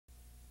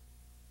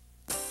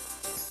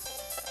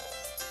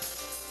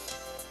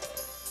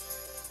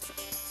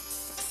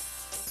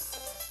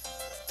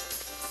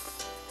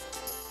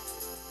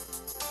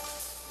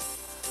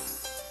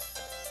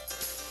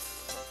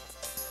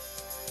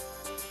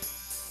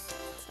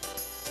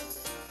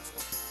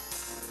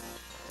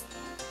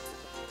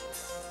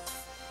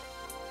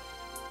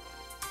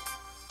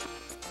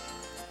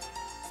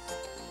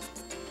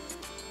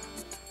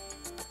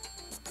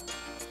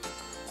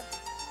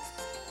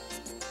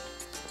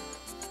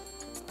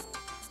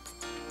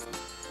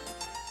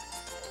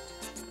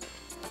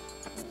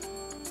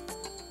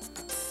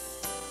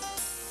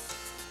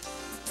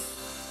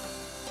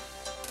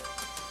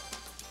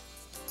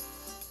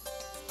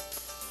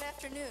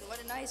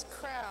what a nice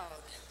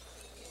crowd.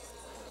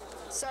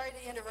 Sorry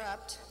to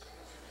interrupt,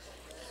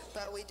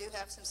 but we do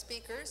have some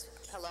speakers.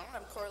 Hello,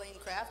 I'm Corleen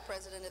Kraft,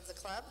 president of the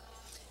club,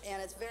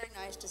 and it's very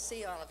nice to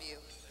see all of you.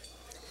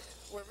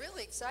 We're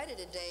really excited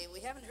today. We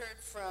haven't heard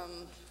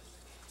from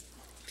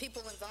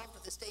people involved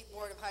with the State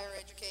Board of Higher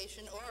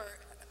Education or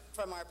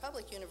from our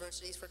public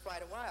universities for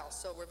quite a while,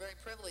 so we're very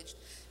privileged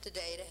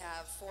today to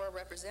have 4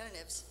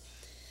 representatives.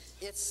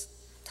 It's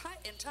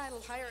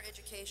entitled Higher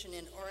Education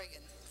in Oregon,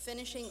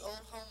 Finishing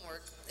Old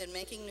Homework and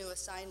Making New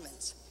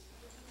Assignments.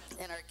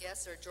 And our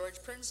guests are George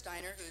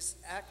Pernsteiner, who's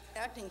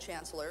acting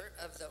chancellor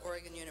of the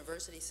Oregon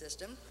University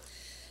System,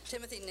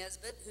 Timothy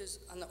Nesbitt, who's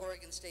on the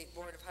Oregon State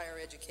Board of Higher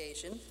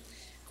Education,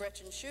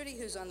 Gretchen Schuette,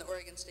 who's on the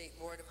Oregon State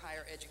Board of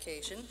Higher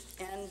Education,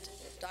 and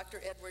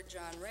Dr. Edward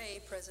John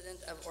Ray,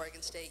 president of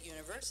Oregon State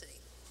University.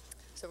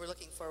 So we're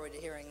looking forward to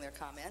hearing their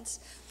comments.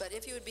 But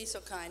if you would be so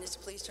kind as to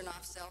please turn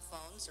off cell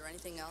phones or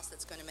anything else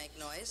that's going to make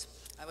noise,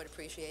 I would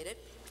appreciate it.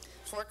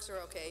 Forks are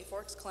okay.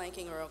 Forks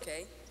clanking are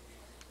okay.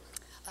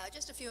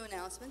 Just a few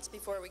announcements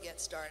before we get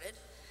started.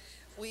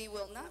 We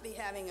will not be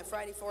having a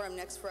Friday Forum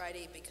next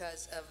Friday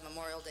because of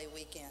Memorial Day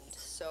weekend.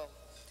 So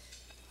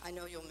I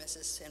know you'll miss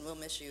us and we'll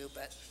miss you,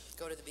 but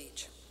go to the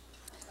beach.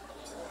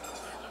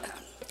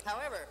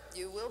 However,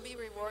 you will be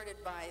rewarded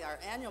by our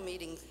annual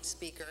meeting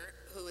speaker,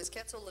 who is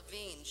Quetzal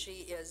Levine.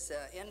 She is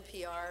an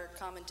NPR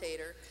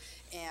commentator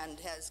and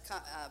has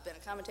been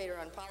a commentator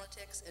on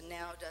politics and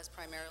now does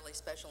primarily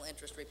special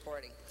interest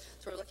reporting.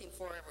 So we're looking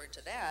forward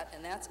to that,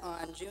 and that's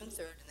on June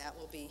 3rd, and that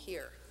will be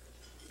here.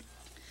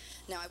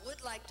 Now, I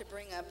would like to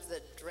bring up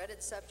the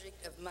dreaded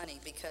subject of money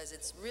because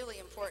it's really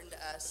important to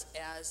us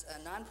as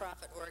a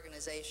nonprofit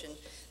organization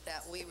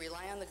that we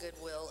rely on the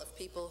goodwill of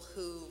people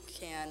who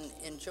can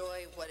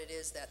enjoy what it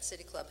is that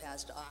City Club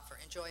has to offer,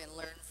 enjoy and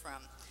learn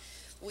from.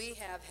 We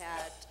have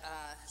had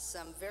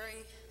some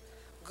very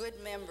good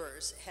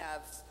members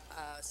have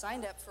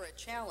signed up for a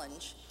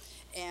challenge,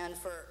 and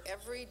for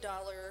every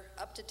dollar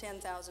up to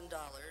 $10,000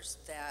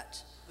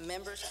 that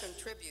members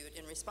contribute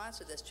in response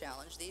to this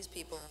challenge, these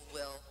people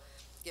will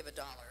give $1.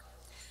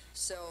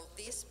 So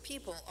these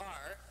people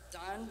are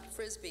Don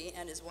Frisbee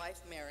and his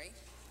wife Mary,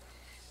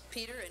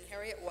 Peter and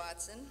Harriet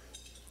Watson,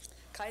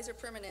 Kaiser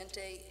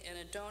Permanente, and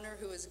a donor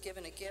who has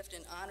given a gift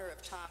in honor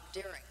of Tom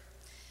Deering.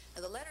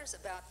 Now, the letters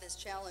about this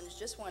challenge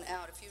just went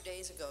out a few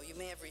days ago. You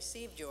may have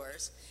received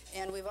yours,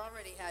 and we've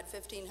already had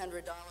 $1,500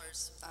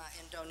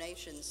 in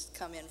donations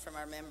come in from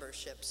our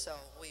membership. So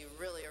we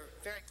really are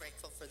very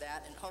grateful for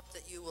that and hope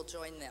that you will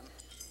join them.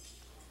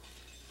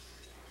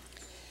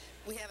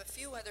 We have a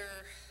few other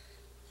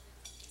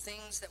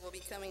things that will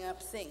be coming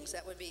up,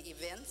 that would be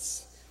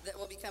events that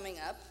will be coming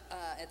up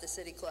at the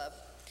City Club.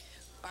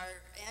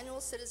 Our annual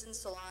Citizen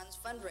Salons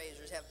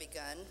fundraisers have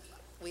begun.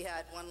 We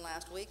had one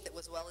last week that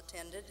was well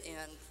attended,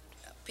 and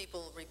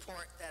people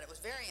report that it was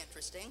very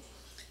interesting.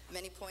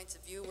 Many points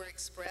of view were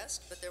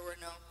expressed, but there were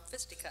no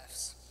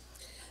fisticuffs.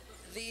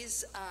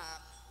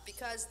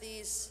 Because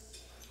these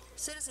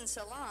Citizen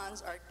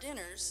Salons are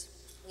dinners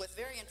with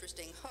very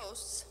interesting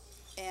hosts,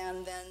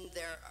 and then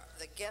there are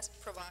the guest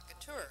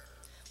provocateur,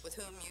 with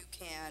whom you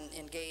can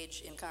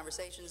engage in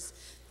conversations,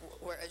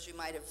 whereas you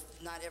might have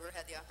not ever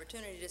had the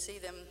opportunity to see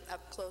them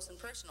up close and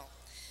personal.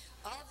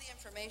 All of the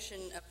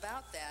information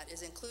about that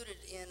is included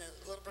in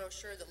a little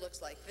brochure that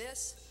looks like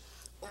this,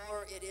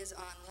 or it is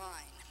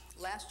online.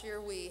 Last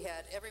year we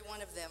had every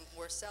one of them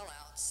were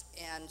sellouts,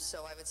 and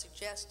so I would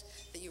suggest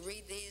that you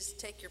read these,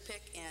 take your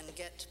pick, and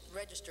get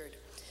registered.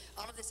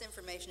 All of this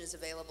information is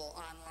available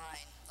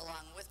online,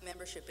 along with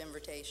membership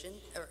information,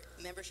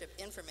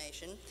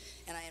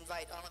 and I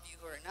invite all of you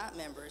who are not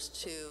members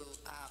to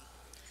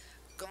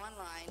go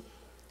online,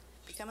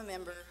 become a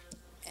member,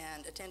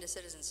 and attend a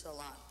Citizen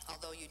Salon,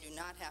 although you do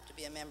not have to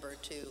be a member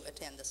to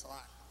attend the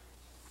salon.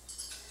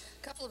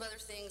 A couple of other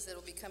things that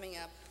will be coming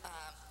up.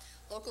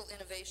 Local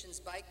Innovations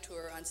Bike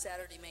Tour on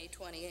Saturday, May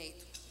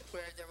 28th,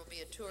 where there will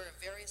be a tour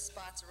of various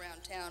spots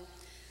around town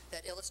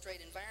that illustrate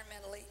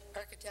environmentally,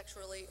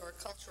 architecturally, or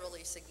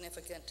culturally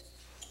significant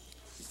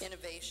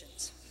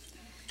innovations.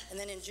 And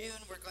then in June,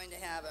 we're going to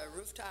have a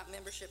rooftop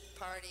membership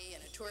party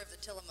and a tour of the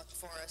Tillamook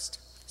Forest.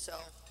 So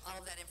all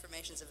of that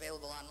information is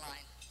available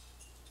online.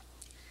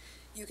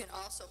 You can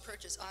also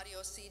purchase audio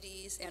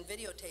CDs and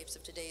videotapes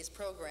of today's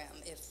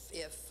program if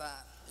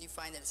you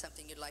find that it's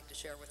something you'd like to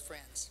share with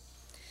friends.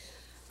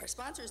 Our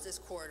sponsors this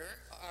quarter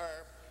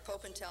are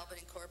Pope & Talbot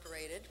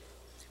Incorporated,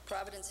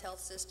 Providence Health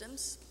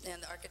Systems,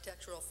 and the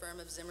architectural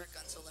firm of Zimmer,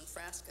 Gunsel, and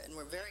Frasca, and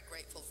we're very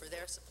grateful for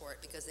their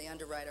support because they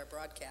underwrite our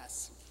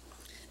broadcasts.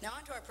 Now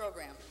on to our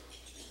program.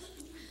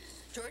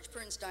 George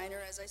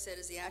Pernsteiner, as I said,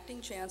 is the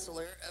acting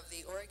chancellor of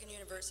the Oregon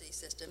University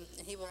System,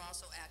 and he will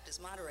also act as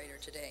moderator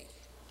today.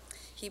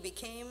 He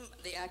became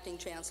the acting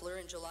chancellor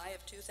in July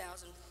of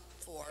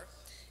 2004,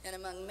 and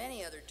among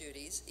many other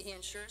duties, he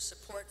ensures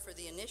support for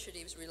the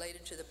initiatives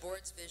related to the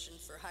board's vision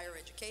for higher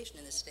education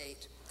in the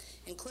state,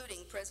 including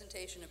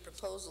presentation of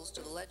proposals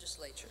to the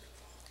legislature.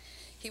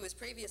 He was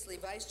previously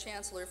Vice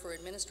Chancellor for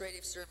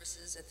Administrative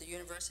Services at the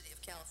University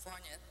of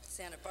California,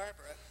 Santa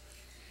Barbara,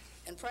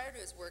 And prior to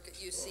his work at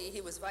UC,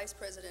 he was Vice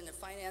President of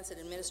Finance and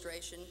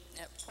Administration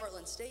at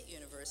Portland State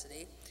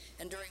University,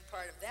 and during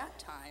part of that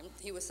time,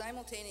 he was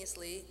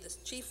simultaneously the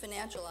Chief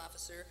Financial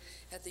Officer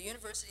at the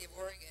University of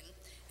Oregon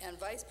and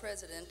Vice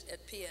President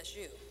at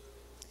PSU.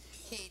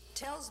 He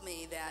tells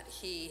me that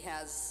he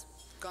has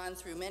gone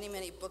through many,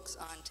 many books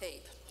on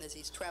tape as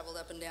he's traveled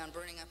up and down,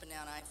 burning up and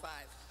down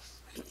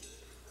I-5.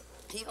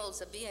 He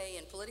holds a BA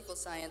in Political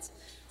Science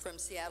from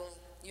Seattle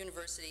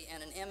University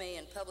and an MA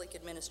in Public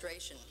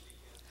Administration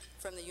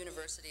from the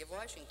University of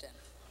Washington.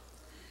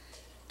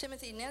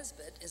 Timothy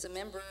Nesbitt is a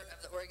member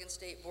of the Oregon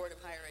State Board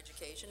of Higher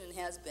Education and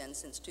has been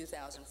since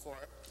 2004.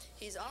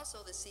 He's also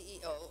the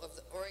CEO of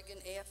the Oregon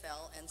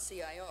AFL and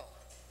CIO.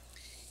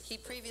 He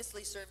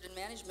previously served in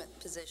management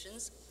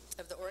positions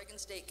of the Oregon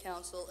State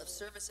Council of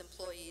Service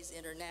Employees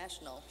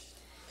International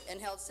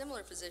and held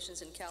similar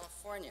positions in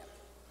California.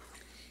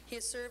 He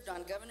has served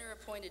on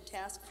governor-appointed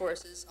task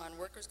forces on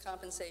workers'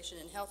 compensation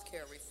and health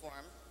care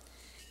reform,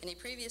 and he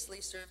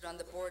previously served on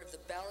the board of the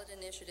Ballot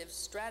Initiative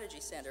Strategy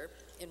Center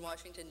in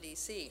Washington,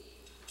 D.C.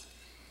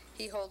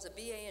 He holds a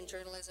BA in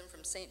journalism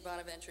from St.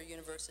 Bonaventure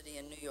University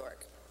in New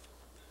York.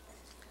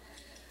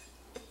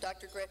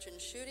 Dr. Gretchen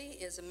Schuette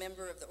is a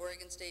member of the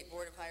Oregon State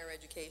Board of Higher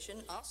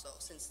Education, also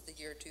since the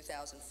year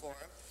 2004,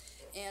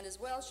 and as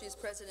well, she is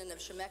president of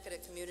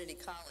Chemeketa Community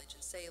College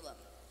in Salem.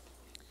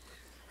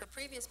 Her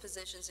previous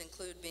positions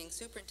include being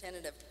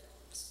superintendent of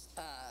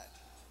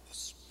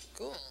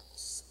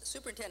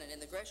superintendent in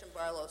the Gresham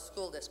Barlow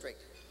School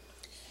District,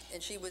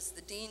 and she was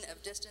the Dean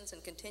of Distance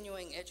and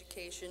Continuing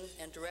Education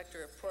and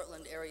Director of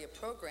Portland Area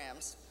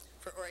Programs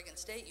for Oregon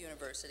State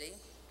University,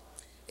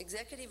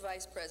 Executive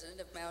Vice President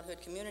of Mount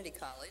Hood Community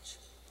College,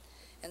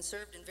 and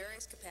served in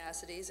various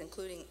capacities,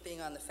 including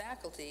being on the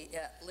faculty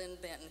at Lynn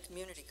Benton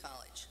Community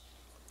College.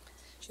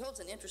 She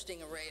holds an interesting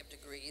array of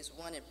degrees,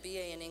 one a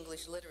BA in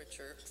English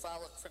Literature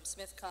followed from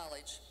Smith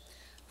College,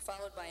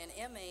 followed by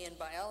an MA in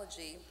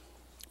Biology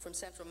from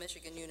Central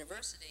Michigan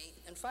University,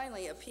 and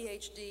finally a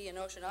PhD in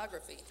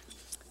Oceanography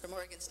from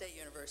Oregon State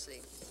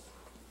University.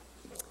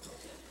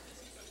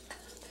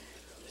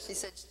 She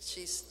said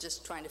she's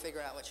just trying to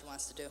figure out what she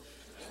wants to do.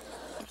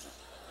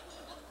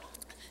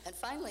 And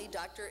finally,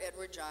 Dr.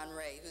 Edward John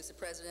Ray, who's the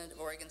president of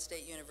Oregon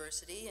State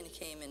University, and he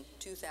came in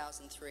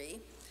 2003.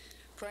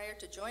 Prior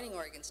to joining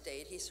Oregon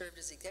State, he served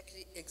as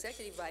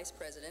executive vice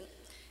president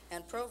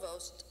and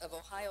provost of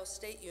Ohio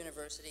State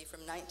University from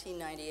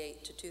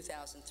 1998 to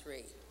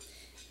 2003.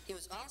 He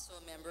was also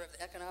a member of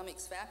the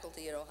economics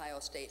faculty at Ohio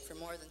State for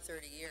more than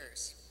 30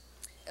 years,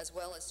 as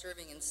well as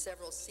serving in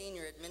several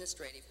senior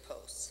administrative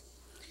posts.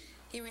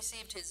 He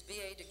received his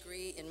BA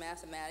degree in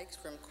mathematics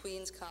from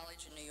Queens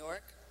College in New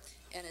York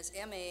and his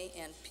MA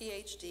and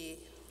PhD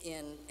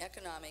in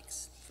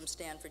economics from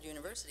Stanford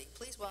University.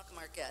 Please welcome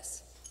our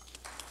guests.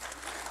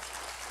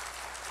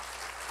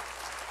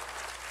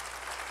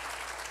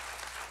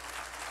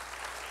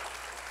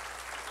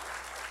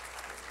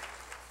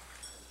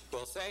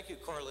 Well, thank you,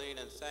 Corleen,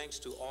 and thanks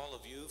to all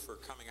of you for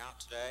coming out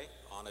today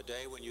on a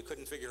day when you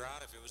couldn't figure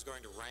out if it was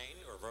going to rain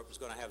or if it was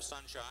going to have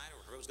sunshine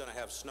or if it was going to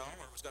have snow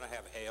or if it was going to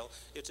have hail.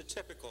 It's a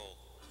typical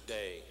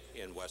day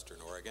in Western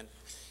Oregon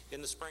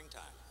in the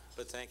springtime,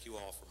 but thank you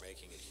all for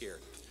making it here.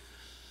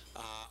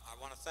 I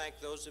want to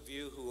thank those of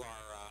you who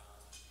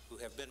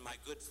have been my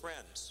good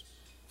friends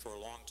for a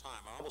long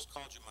time. I almost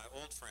called you my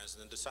old friends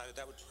and then decided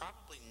that would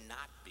probably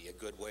not be a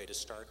good way to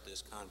start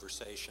this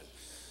conversation.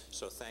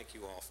 So thank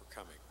you all for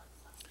coming.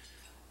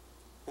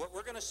 What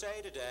we're going to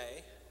say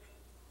today,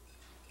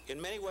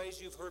 in many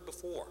ways you've heard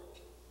before.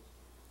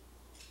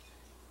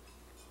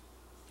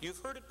 You've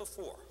heard it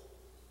before.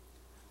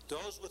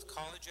 Those with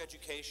college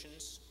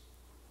educations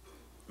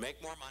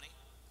make more money,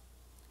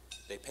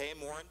 they pay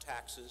more in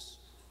taxes,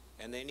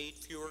 and they need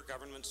fewer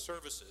government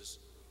services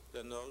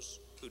than those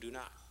who do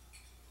not.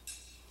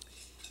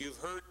 You've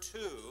heard,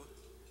 too,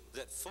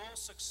 that full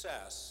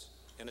success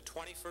in a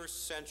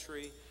 21st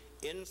century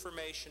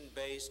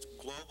information-based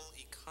global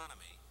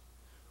economy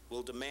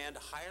will demand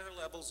higher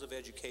levels of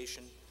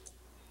education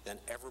than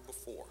ever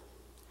before,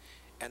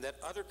 and that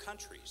other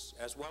countries,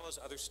 as well as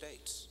other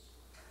states,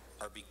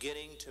 are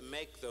beginning to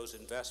make those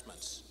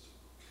investments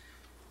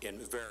in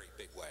very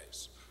big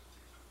ways.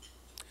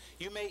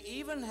 You may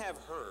even have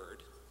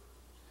heard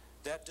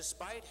that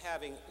despite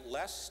having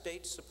less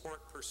state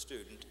support per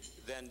student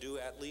than do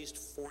at least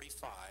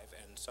 45,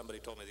 and somebody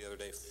told me the other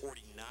day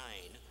 49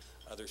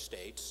 other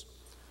states,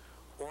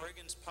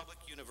 Oregon's public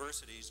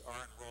universities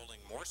are enrolling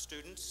more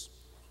students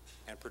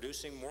and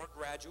producing more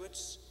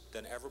graduates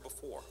than ever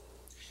before.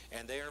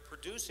 And they are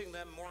producing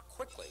them more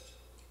quickly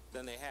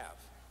than they have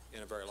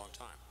in a very long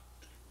time.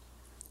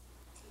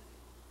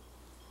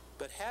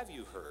 But have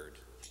you heard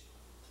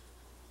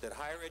that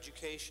higher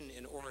education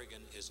in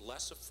Oregon is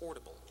less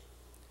affordable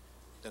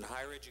than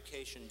higher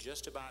education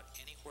just about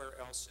anywhere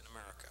else in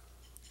America,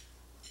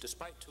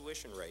 despite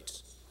tuition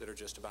rates that are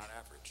just about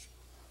average?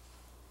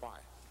 Why?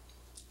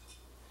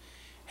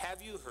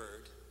 Have you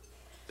heard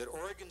that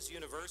Oregon's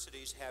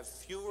universities have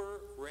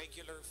fewer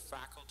regular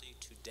faculty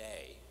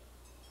today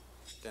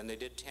than they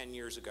did 10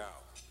 years ago?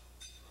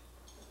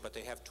 but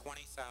they have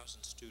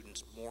 20,000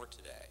 students more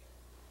today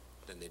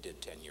than they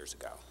did 10 years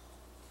ago.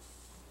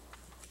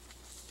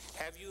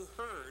 Have you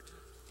heard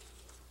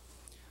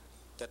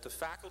that the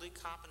faculty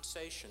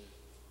compensation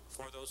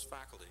for those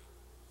faculty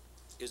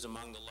is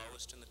among the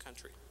lowest in the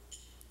country,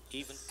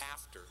 even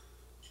after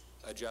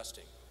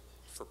adjusting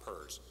for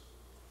PERS?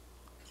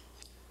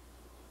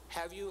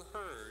 Have you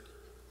heard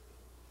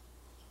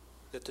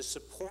that the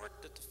support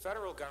that the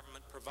federal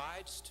government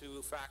provides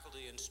to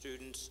faculty and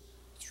students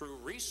through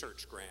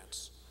research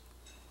grants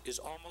is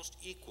almost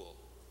equal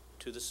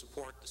to the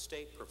support the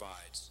state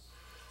provides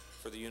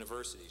for the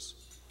universities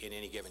in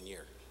any given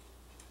year?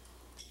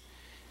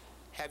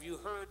 Have you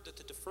heard that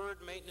the deferred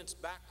maintenance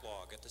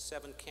backlog at the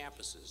 7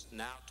 campuses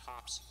now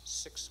tops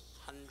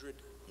 $600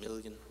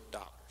 million?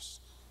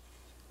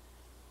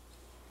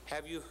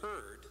 Have you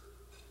heard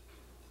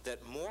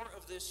that more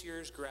of this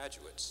year's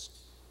graduates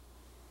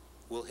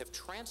will have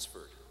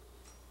transferred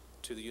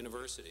to the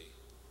university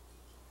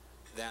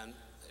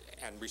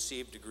and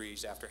receive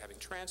degrees after having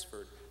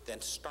transferred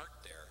than start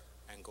there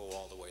and go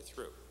all the way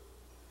through?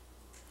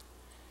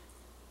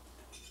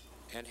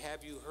 And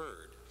have you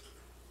heard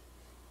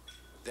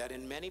that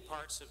in many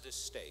parts of this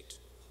state,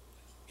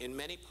 in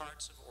many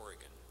parts of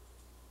Oregon,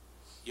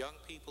 young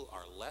people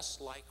are less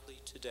likely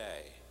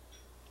today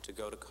to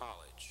go to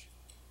college,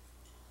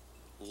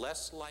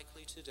 less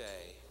likely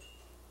today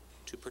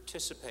to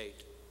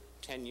participate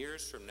 10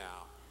 years from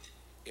now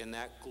in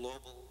that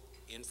global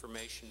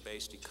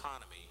information-based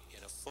economy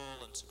in a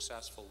full and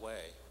successful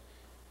way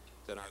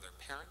than are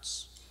their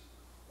parents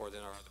or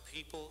than are the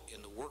people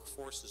in the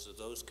workforces of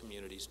those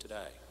communities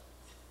today?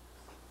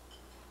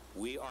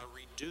 We are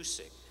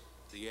reducing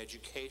the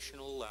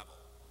educational level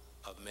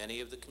of many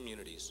of the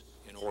communities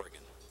in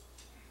Oregon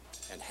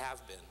and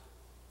have been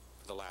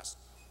for the last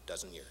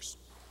dozen years.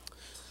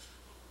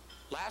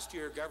 Last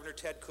year, Governor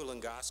Ted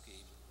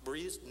Kulongoski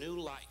breathed new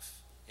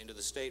life into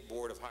the State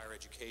Board of Higher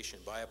Education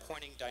by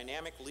appointing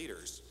dynamic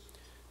leaders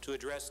to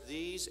address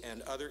these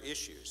and other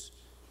issues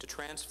to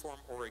transform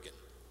Oregon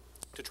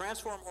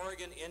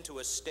into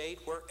a state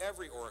where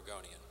every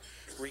Oregonian,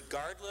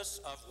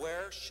 regardless of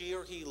where she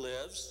or he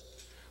lives,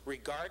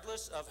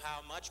 regardless of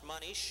how much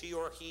money she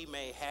or he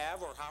may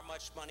have or how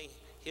much money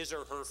his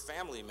or her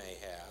family may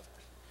have,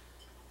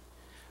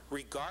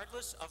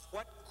 regardless of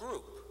what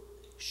group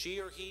she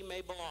or he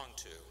may belong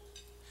to,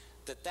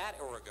 that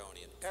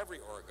Oregonian, every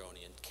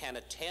Oregonian, can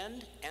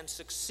attend and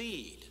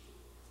succeed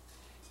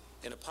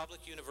in a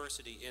public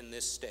university in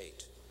this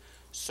state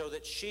so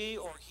that she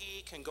or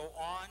he can go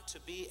on to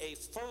be a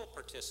full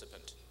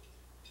participant,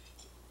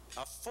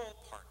 a full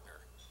partner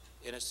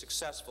in a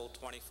successful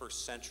 21st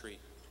century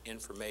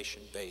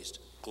information-based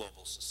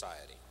global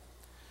society.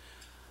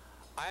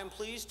 I am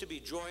pleased to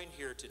be joined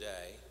here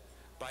today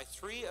by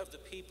 3 of the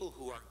people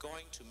who are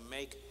going to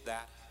make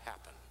that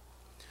happen.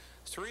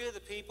 3 of the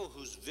people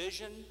whose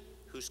vision,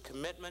 whose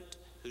commitment,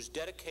 whose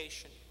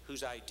dedication,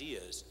 whose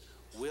ideas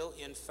will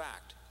in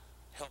fact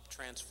help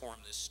transform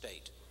this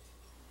state.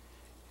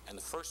 And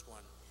the first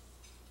one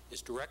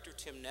is Director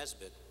Tim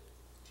Nesbitt,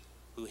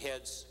 who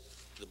heads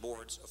the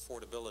board's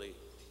Affordability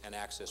and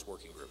Access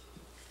Working Group.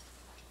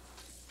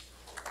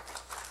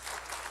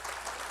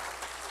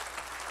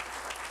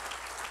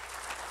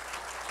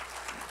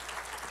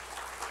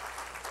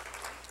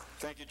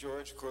 Thank you,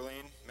 George,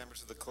 Corleen,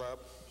 members of the club.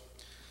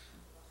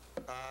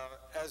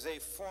 As a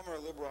former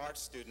liberal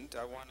arts student,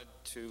 I wanted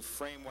to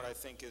frame what I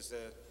think is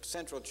a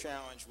central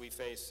challenge we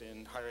face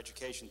in higher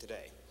education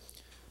today,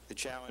 the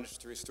challenge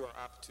to restore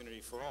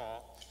opportunity for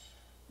all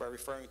by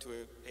referring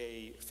to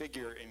a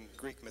figure in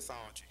Greek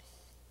mythology.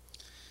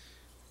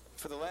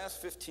 For the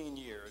last 15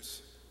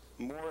 years,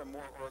 more and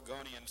more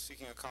Oregonians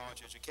seeking a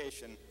college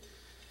education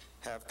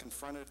have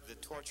confronted the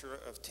torture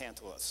of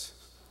Tantalus.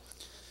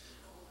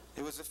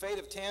 It was the fate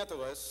of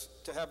Tantalus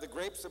to have the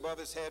grapes above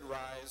his head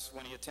rise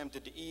when he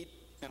attempted to eat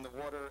and the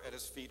water at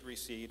his feet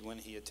recede when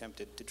he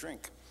attempted to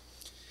drink.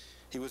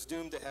 He was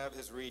doomed to have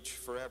his reach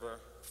forever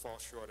fall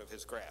short of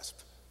his grasp.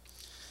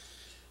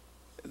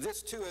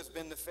 This, too, has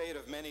been the fate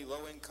of many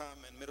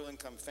low-income and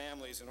middle-income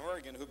families in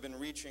Oregon who've been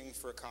reaching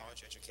for a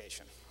college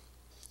education.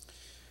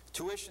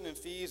 Tuition and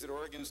fees at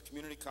Oregon's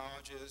community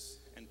colleges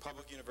and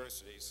public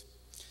universities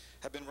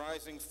have been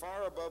rising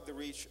far above the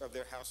reach of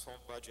their household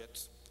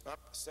budgets,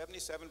 up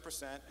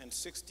 77% and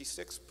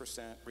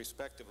 66%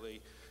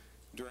 respectively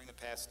during the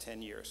past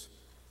 10 years.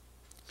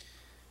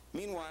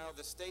 Meanwhile,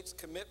 the state's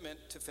commitment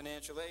to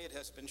financial aid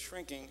has been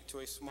shrinking to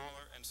a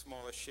smaller and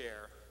smaller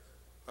share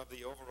of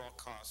the overall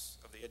costs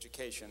of the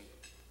education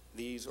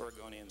these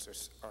Oregonians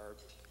are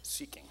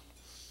seeking.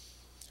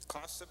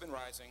 Costs have been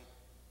rising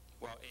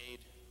while aid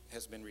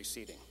has been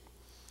receding.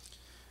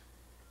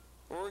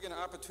 Oregon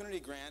Opportunity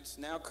Grants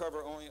now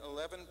cover only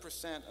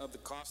 11% of the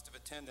cost of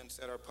attendance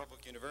at our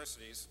public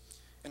universities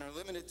and are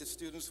limited to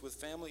students with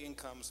family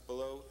incomes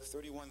below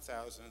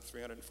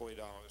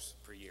 $31,340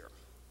 per year.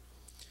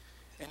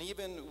 And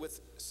even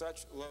with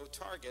such low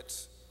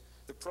targets,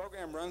 the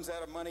program runs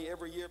out of money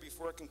every year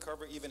before it can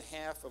cover even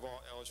half of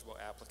all eligible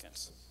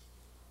applicants.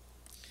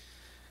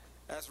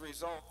 As a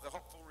result, the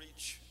hopeful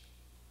reach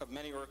of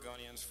many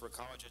Oregonians for a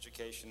college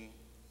education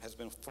has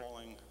been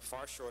falling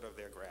far short of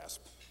their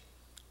grasp,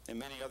 and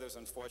many others,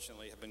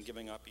 unfortunately, have been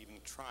giving up even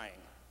trying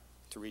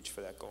to reach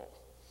for that goal.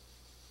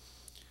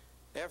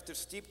 After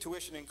steep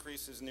tuition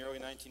increases in the early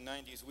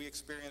 1990s, we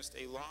experienced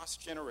a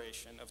lost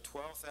generation of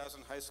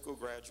 12,000 high school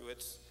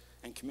graduates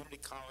and community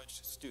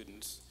college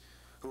students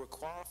who were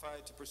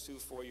qualified to pursue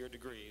four-year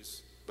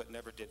degrees, but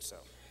never did so.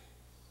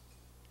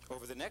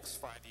 Over the next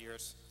 5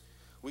 years,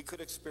 we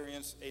could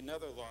experience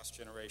another lost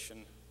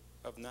generation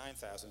of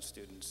 9,000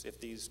 students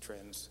if these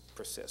trends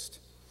persist.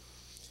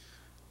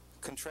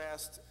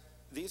 Contrast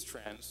these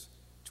trends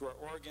to our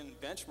Oregon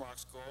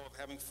benchmark's goal of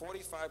having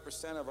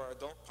 45% of our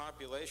adult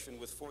population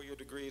with four-year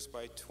degrees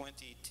by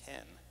 2010.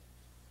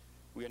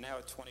 We are now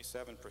at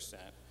 27%,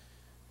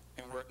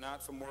 and were it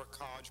not for more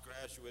college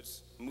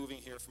graduates moving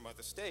here from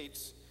other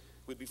states,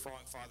 we'd be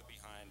falling farther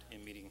behind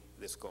in meeting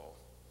this goal.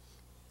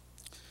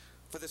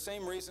 For the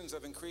same reasons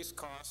of increased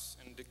costs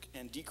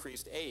and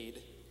decreased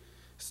aid,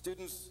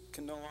 students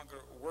can no longer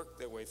work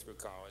their way through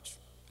college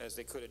as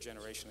they could a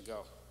generation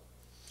ago.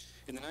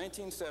 In the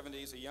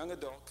 1970s, a young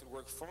adult could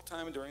work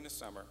full-time during the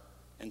summer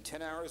and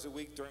 10 hours a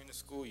week during the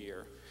school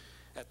year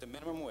at the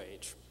minimum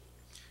wage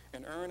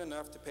and earn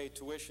enough to pay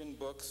tuition,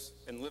 books,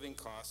 and living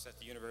costs at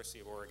the University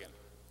of Oregon.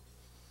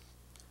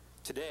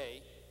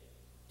 Today,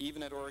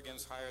 even at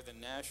Oregon's higher than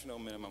national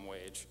minimum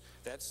wage,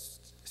 that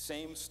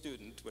same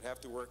student would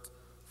have to work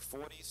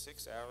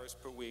 46 hours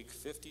per week,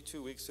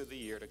 52 weeks of the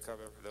year to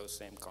cover those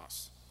same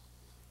costs.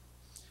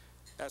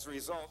 As a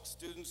result,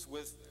 students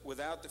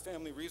without the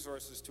family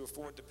resources to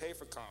afford to pay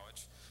for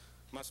college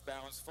must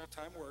balance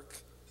full-time work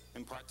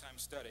and part-time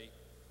study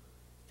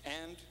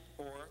and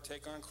or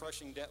take on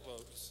crushing debt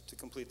loads to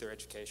complete their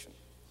education.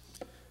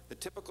 The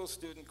typical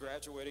student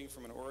graduating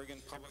from an Oregon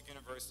public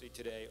university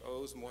today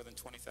owes more than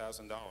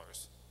 $20,000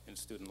 in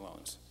student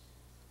loans.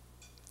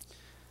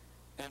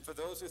 And for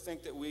those who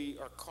think that we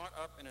are caught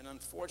up in an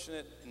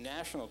unfortunate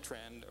national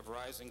trend of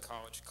rising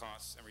college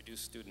costs and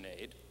reduced student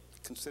aid,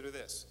 consider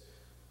this.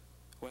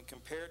 When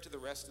compared to the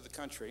rest of the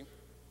country,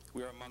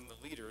 we are among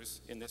the leaders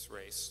in this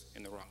race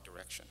in the wrong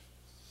direction.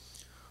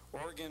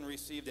 Oregon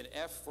received an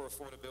F for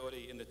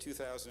affordability in the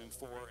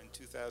 2004 and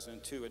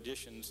 2002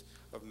 editions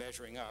of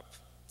Measuring Up,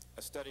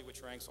 a study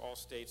which ranks all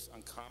states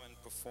on common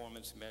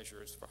performance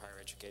measures for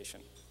higher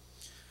education.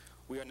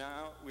 We are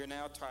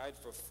now tied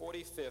for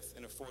 45th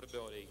in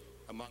affordability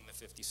among the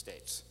 50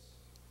 states.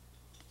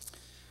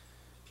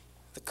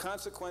 The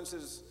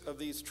consequences of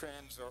these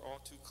trends are all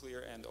too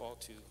clear and all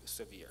too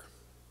severe.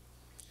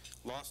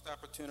 Lost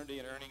opportunity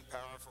and earning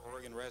power for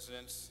Oregon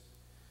residents,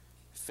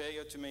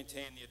 failure to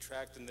maintain the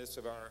attractiveness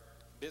of our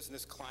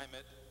business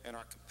climate and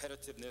our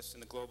competitiveness in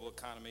the global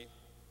economy,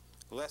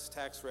 less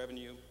tax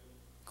revenue,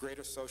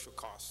 greater social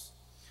costs.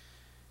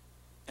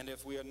 And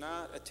if we are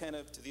not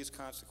attentive to these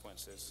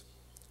consequences,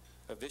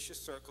 a vicious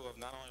circle of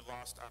not only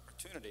lost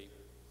opportunity,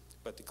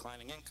 but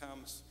declining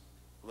incomes,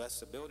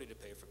 less ability to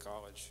pay for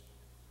college,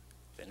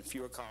 then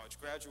fewer college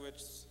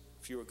graduates,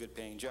 fewer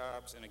good-paying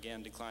jobs, and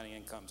again, declining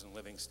incomes and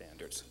living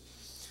standards.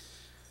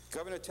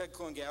 Governor Ted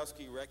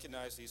Kulongoski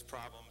recognized these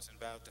problems and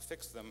vowed to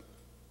fix them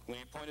when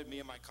he appointed me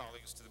and my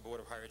colleagues to the Board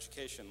of Higher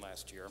Education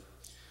last year.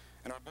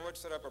 And our board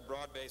set up a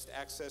broad-based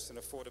access and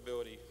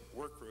affordability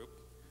work group,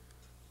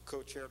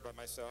 co-chaired by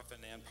myself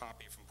and Nan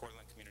Poppy from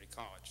Portland Community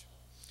College.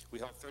 We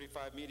held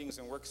 35 meetings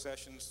and work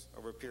sessions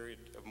over a period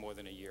of more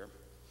than a year.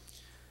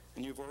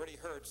 And you've already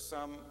heard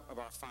some of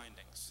our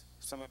findings,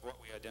 some of what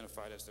we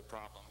identified as the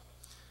problem.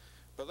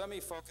 But let me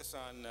focus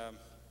on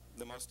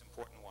the most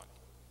important one.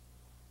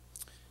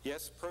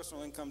 Yes,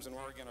 personal incomes in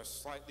Oregon are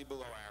slightly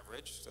below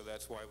average, so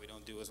that's why we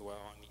don't do as well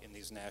in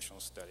these national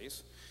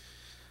studies.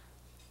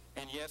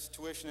 And yes,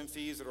 tuition and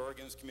fees at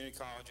Oregon's community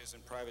colleges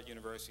and private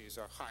universities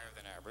are higher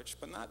than average,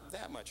 but not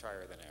that much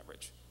higher than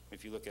average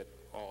if you look at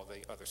all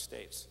the other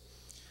states.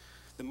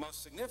 The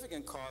most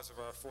significant cause of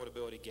our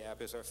affordability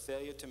gap is our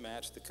failure to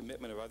match the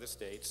commitment of other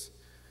states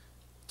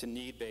to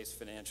need-based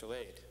financial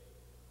aid.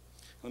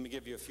 Let me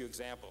give you a few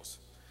examples.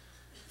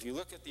 If you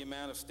look at the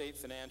amount of state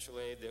financial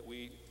aid that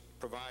we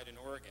provide in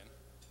Oregon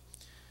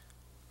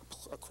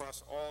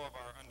across all of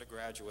our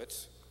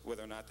undergraduates,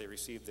 whether or not they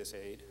receive this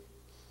aid,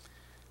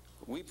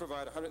 we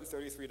provide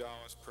 $133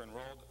 per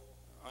enrolled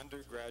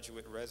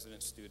undergraduate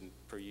resident student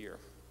per year.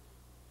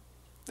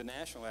 The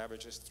national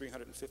average is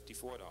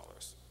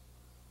 $354.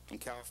 In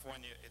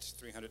California, it's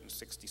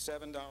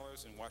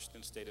 $367. In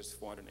Washington State, it's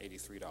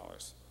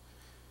 $483.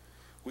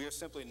 We are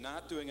simply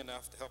not doing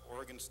enough to help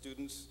Oregon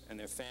students and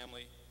their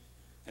families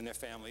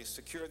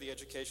secure the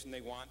education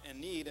they want and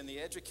need, and the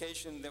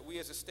education that we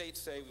as a state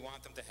say we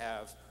want them to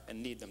have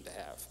and need them to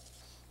have.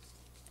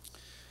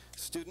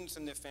 Students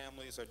and their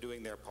families are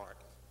doing their part.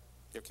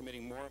 They're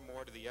committing more and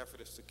more to the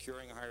effort of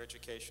securing a higher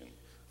education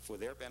for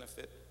their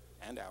benefit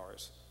and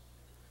ours.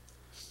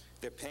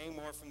 They're paying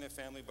more from their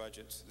family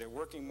budgets, they're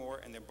working more,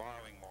 and they're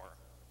borrowing more.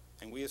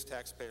 And we as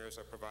taxpayers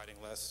are providing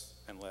less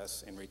and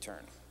less in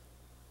return.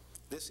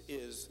 This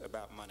is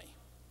about money.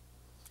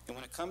 And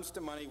when it comes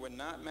to money, we're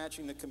not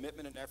matching the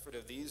commitment and effort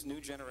of these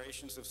new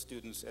generations of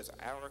students as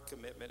our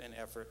commitment and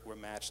effort were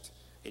matched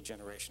a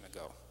generation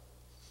ago.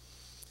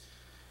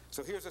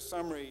 So here's a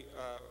summary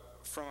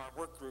from our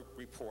work group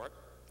report,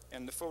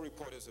 and the full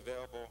report is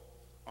available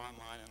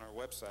online on our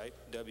website,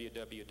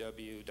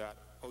 www.ous.edu.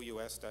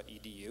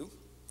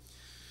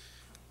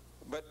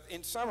 But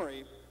in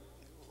summary,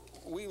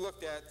 we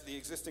looked at the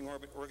existing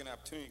Oregon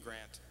Opportunity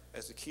Grant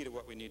as the key to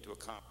what we need to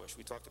accomplish.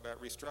 We talked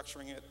about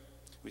restructuring it,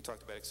 we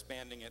talked about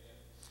expanding it,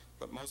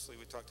 but mostly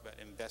we talked about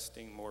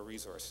investing more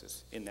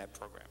resources in that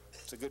program.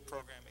 It's a good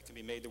program, it can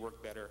be made to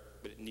work better,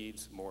 but it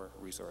needs more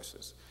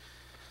resources.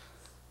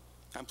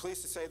 I'm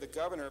pleased to say the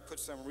governor put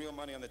some real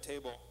money on the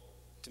table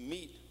to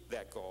meet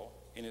that goal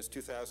in his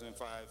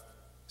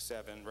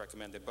 2005-07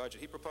 recommended budget.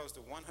 He proposed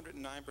a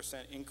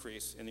 109%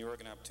 increase in the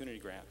Oregon Opportunity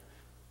Grant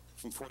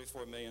from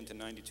 $44 million to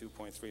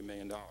 $92.3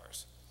 million.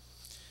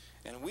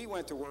 And we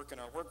went to work in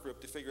our work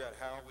group to figure out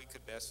how we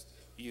could best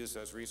use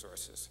those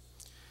resources.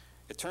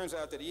 It turns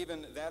out that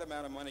even that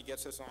amount of money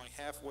gets us only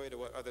halfway to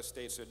what other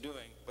states are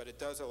doing, but it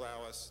does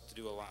allow us to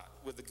do a lot.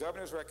 With the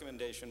governor's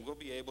recommendation, we'll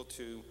be able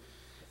to,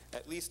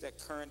 at least at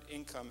current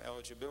income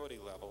eligibility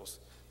levels,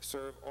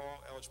 serve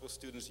all eligible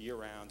students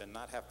year-round and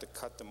not have to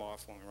cut them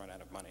off when we run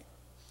out of money.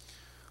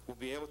 We'll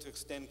be able to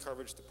extend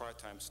coverage to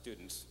part-time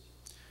students,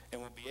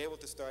 and we'll be able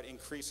to start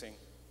increasing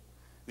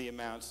the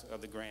amounts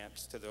of the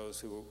grants to those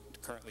who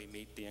currently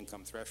meet the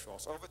income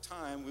thresholds. Over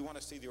time, we want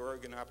to see the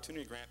Oregon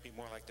Opportunity Grant be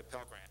more like the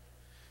Pell Grant,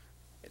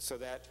 so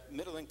that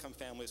middle-income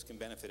families can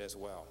benefit as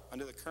well.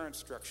 Under the current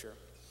structure,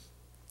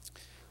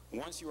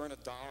 once you earn $1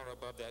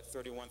 above that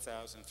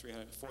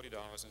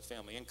 $31,340 in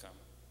family income,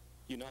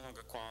 you no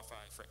longer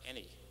qualify for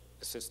any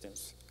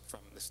assistance from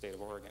the state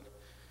of Oregon.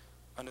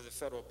 Under the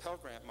federal Pell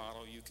Grant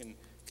model, you can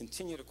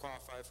continue to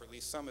qualify for at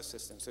least some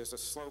assistance. There's a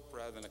slope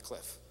rather than a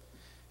cliff.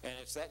 And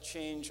it's that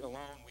change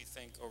alone, we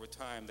think, over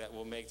time, that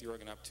will make the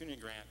Oregon Opportunity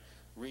Grant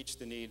reach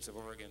the needs of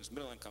Oregon's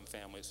middle-income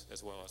families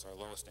as well as our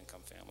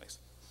lowest-income families.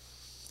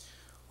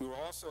 We were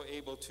also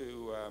able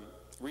to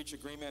reach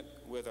agreement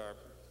with our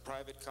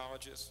private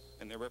colleges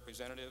and their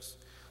representatives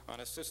on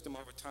a system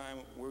over time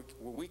where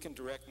we can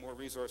direct more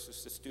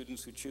resources to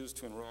students who choose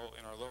to enroll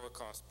in our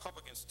lower-cost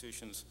public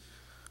institutions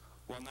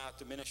while not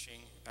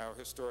diminishing our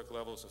historic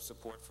levels of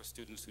support for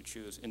students who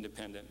choose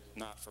independent,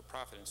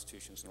 not-for-profit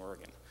institutions in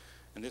Oregon.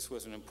 And this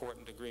was an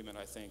important agreement,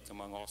 I think,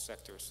 among all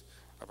sectors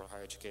of our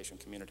higher education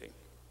community.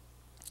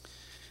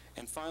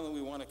 And finally,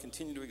 we want to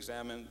continue to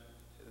examine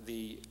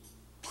the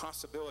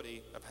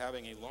possibility of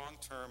having a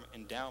long-term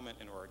endowment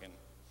in Oregon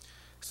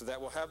so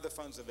that we'll have the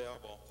funds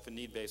available for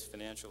need-based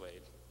financial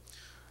aid,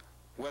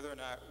 whether or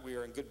not we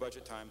are in good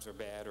budget times or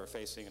bad or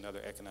facing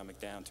another economic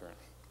downturn.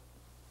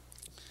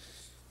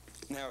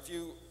 Now, if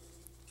you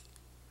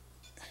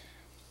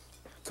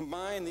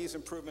combine these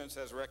improvements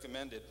as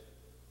recommended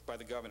by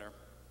the governor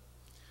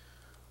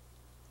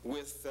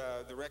with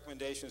the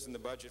recommendations in the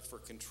budget for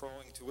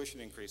controlling tuition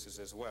increases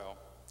as well,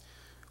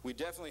 we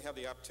definitely have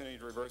the opportunity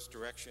to reverse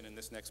direction in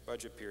this next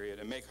budget period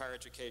and make higher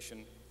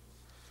education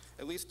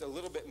at least a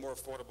little bit more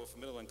affordable for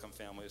middle-income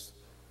families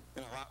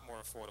and a lot more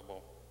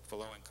affordable for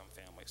low-income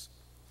families.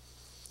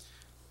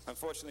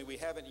 Unfortunately, we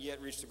haven't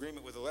yet reached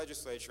agreement with the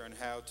legislature on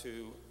how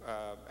to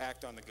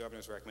act on the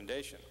governor's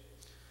recommendation.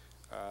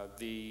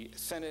 The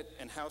Senate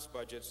and House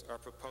budgets are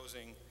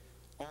proposing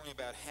only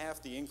about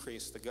half the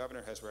increase the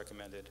governor has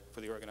recommended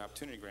for the Oregon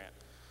Opportunity Grant,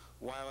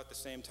 while at the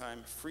same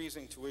time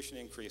freezing tuition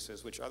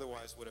increases, which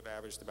otherwise would have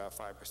averaged about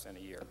 5%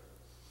 a year.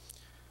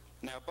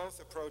 Now,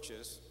 both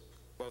approaches,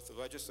 both the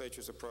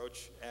legislature's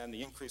approach and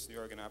the increase in the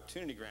Oregon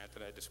Opportunity Grant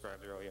that I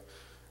described earlier,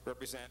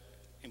 represent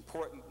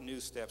important new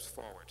steps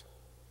forward,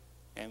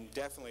 and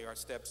definitely are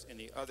steps in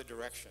the other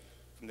direction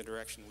from the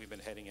direction we've been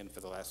heading in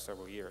for the last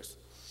several years.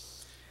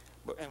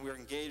 And we're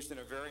engaged in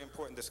a very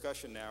important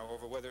discussion now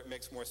over whether it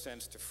makes more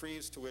sense to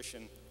freeze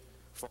tuition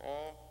for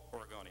all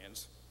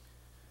Oregonians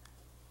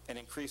and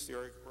increase the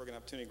Oregon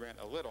Opportunity Grant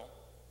a little,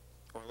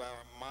 or allow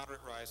a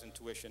moderate rise in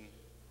tuition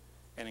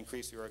and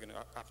increase the Oregon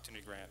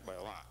Opportunity Grant by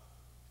a lot.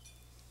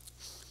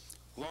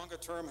 Longer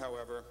term,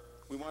 however,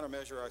 we want to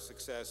measure our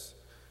success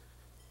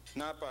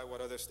not by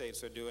what other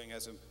states are doing,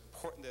 as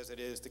important as it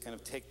is to kind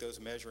of take those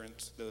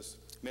measurements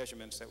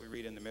that we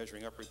read in the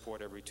Measuring Up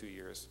report every 2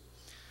 years,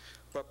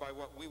 but by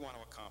what we want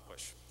to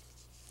accomplish.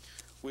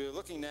 We are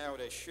looking now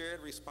at a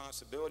shared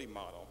responsibility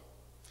model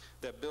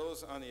that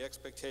builds on the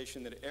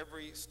expectation that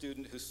every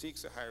student who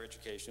seeks a higher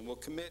education will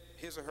commit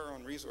his or her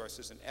own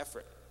resources and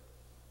effort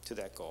to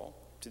that goal,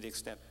 to the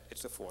extent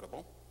it's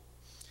affordable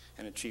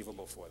and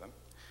achievable for them,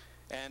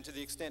 and to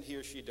the extent he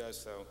or she does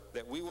so,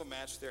 that we will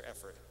match their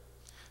effort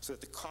so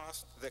that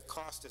the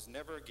cost is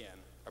never again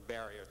a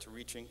barrier to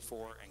reaching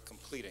for and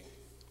completing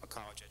a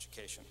college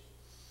education.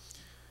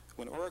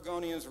 When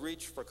Oregonians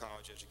reach for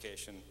college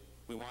education,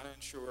 we want to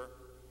ensure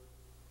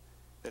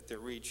that their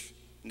reach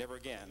never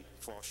again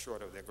falls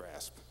short of their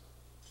grasp.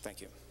 Thank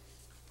you.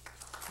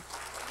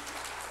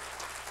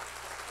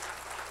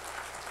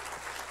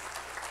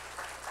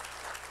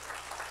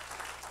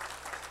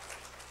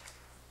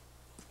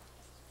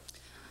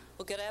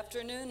 Well, Good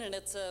afternoon, and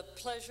it's a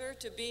pleasure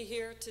to be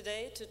here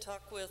today to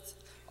talk with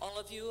all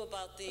of you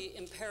about the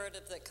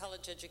imperative that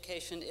college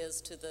education is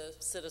to the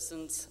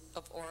citizens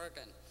of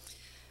Oregon.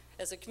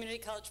 As a community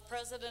college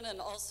president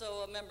and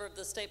also a member of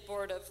the State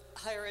Board of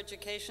Higher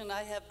Education,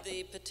 I have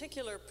the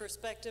particular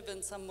perspective,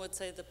 and some would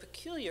say the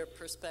peculiar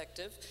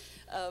perspective,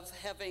 of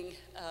having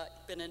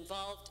been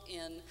involved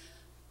in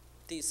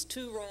these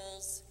two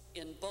roles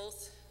in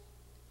both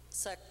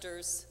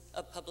sectors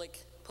of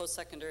public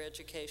post-secondary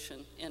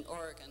education in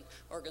Oregon,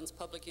 Oregon's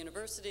public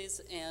universities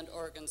and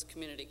Oregon's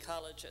community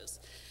colleges.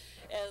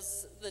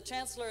 As the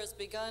Chancellor has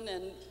begun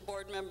and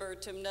Board Member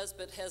Tim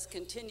Nesbitt has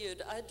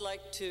continued, I'd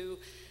like to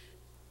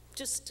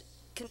just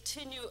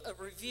continue a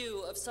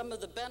review of some of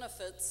the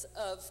benefits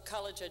of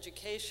college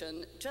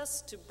education,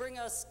 just to bring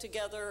us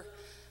together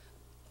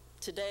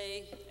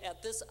today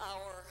at this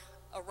hour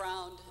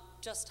around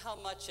just how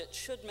much it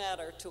should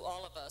matter to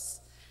all of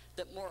us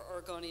that more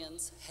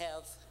Oregonians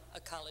have a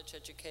college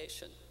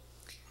education.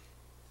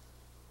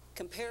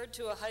 Compared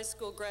to a high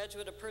school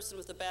graduate, a person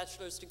with a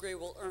bachelor's degree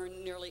will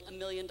earn nearly $1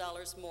 million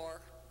more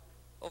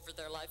over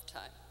their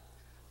lifetime.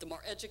 The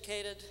more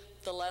educated,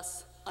 the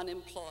less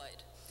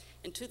unemployed.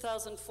 In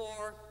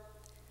 2004,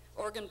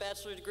 Oregon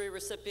bachelor degree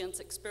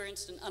recipients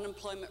experienced an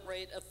unemployment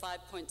rate of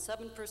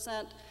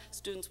 5.7%.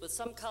 Students with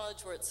some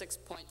college were at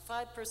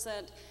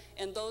 6.5%,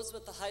 and those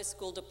with the high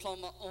school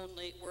diploma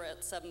only were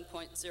at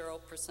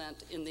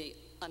 7.0% in the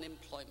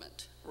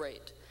unemployment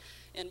rate.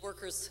 And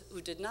workers who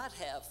did not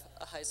have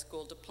a high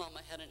school diploma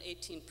had an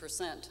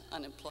 18%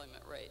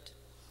 unemployment rate.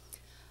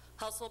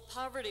 Household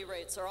poverty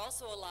rates are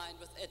also aligned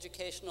with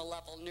educational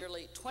level.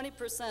 Nearly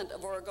 20%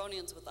 of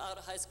Oregonians without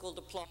a high school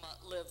diploma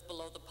live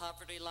below the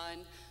poverty line.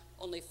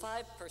 Only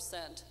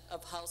 5%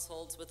 of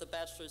households with a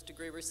bachelor's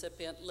degree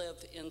recipient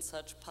live in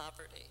such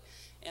poverty.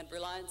 And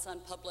reliance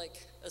on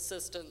public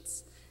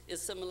assistance is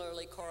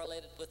similarly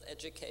correlated with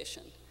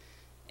education.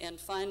 And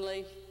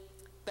finally,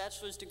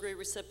 bachelor's degree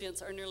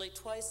recipients are nearly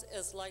twice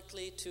as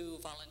likely to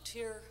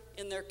volunteer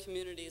in their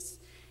communities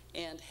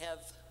and have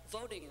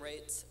voting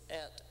rates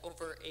at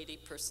over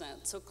 80%.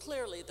 So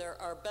clearly there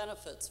are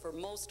benefits for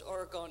most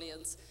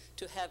Oregonians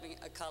to having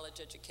a college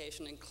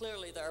education, and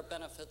clearly there are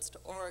benefits to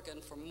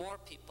Oregon for more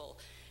people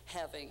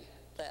having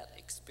that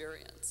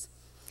experience.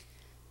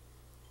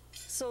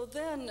 So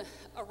then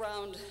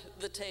around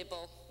the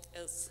table,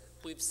 as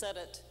we've said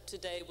it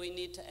today, we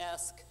need to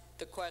ask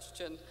the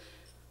question,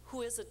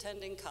 who is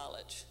attending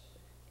college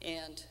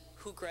and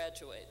who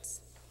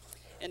graduates?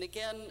 And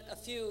again, a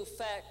few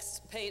facts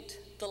paint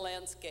the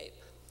landscape.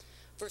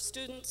 For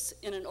students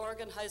in an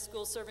Oregon high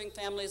school serving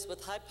families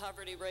with high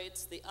poverty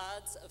rates, the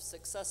odds of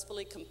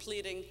successfully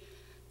completing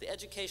the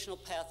educational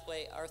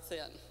pathway are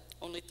thin.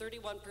 Only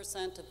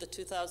 31% of the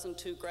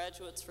 2002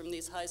 graduates from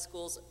these high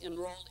schools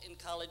enrolled in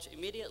college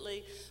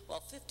immediately,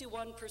 while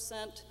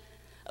 51%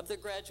 of the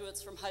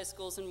graduates from high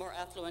schools in more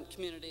affluent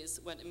communities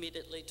went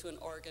immediately to an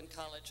Oregon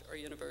college or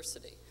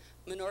university.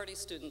 Minority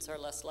students are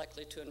less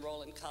likely to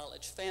enroll in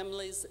college.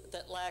 Families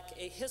that lack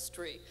a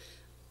history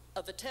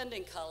of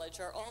attending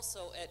college are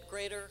also at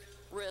greater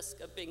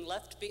risk of being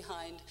left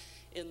behind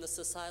in the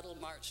societal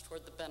march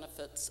toward the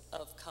benefits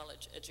of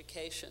college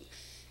education.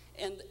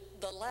 And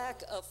the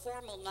lack of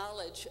formal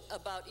knowledge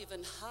about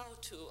even how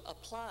to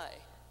apply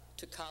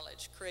to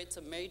college creates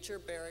a major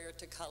barrier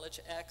to college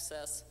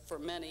access for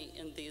many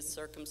in these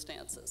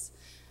circumstances.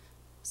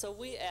 So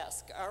we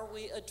ask, are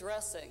we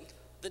addressing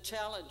the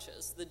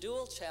challenges, the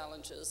dual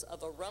challenges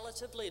of a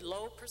relatively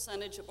low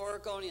percentage of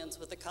Oregonians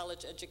with a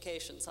college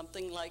education,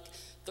 something like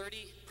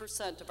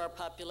 30% of our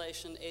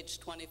population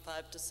aged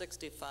 25 to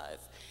 65,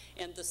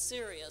 and the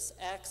serious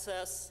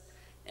access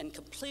and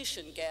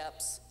completion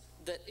gaps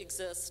that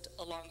exist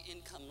along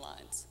income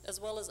lines, as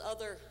well as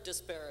other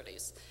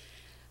disparities.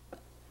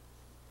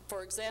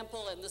 For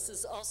example, and this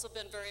has also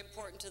been very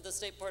important to the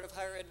State Board of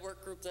Higher Ed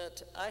work group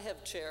that I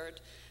have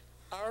chaired,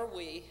 are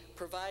we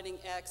providing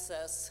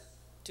access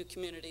to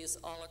communities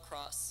all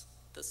across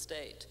the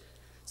state?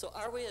 So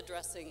are we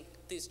addressing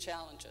these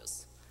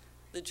challenges?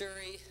 The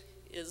jury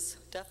is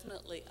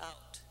definitely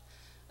out.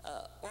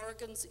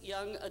 Oregon's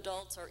young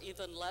adults are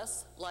even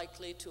less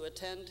likely to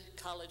attend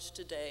college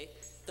today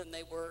than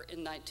they were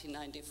in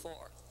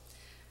 1994.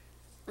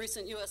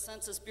 Recent U.S.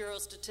 Census Bureau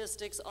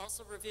statistics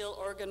also reveal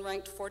Oregon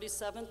ranked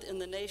 47th in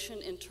the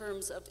nation in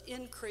terms of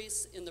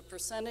increase in the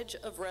percentage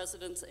of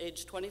residents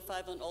aged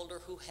 25 and older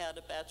who had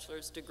a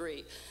bachelor's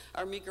degree.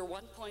 Our meager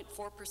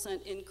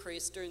 1.4%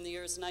 increase during the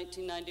years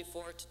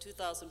 1994 to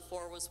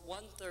 2004 was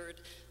 1/3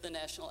 the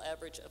national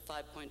average of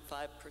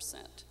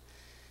 5.5%.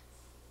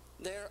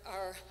 There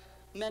are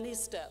many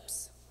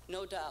steps,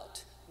 no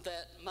doubt,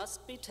 that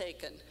must be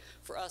taken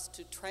for us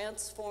to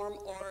transform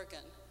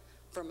Oregon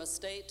from a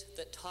state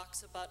that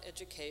talks about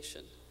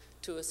education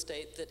to a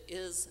state that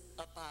is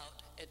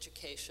about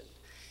education,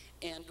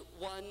 and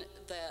one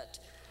that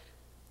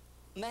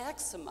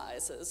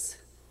maximizes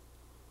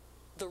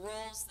the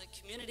roles that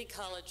community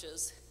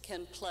colleges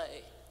can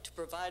play to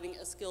providing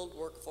a skilled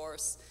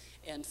workforce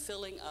and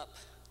filling up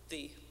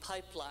the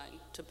pipeline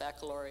to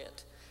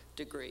baccalaureate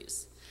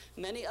degrees.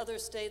 Many other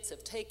states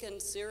have taken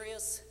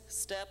serious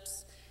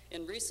steps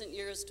in recent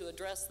years to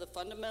address the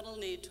fundamental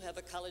need to have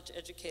a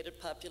college-educated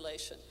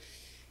population.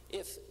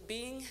 If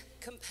being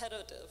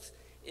competitive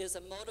is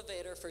a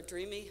motivator for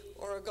dreamy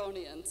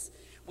Oregonians,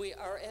 we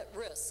are at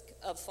risk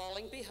of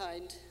falling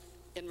behind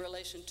in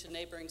relation to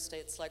neighboring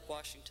states like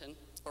Washington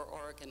or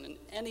Oregon. In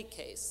any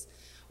case,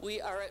 we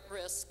are at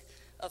risk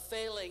of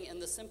failing in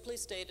the simply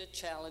stated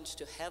challenge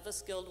to have a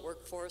skilled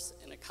workforce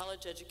in a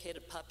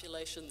college-educated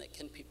population that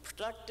can be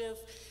productive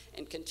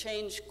and can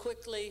change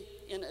quickly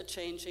in a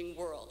changing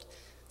world.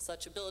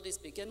 Such abilities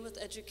begin with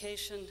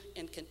education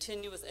and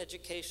continue with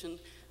education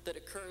that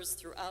occurs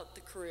throughout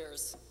the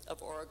careers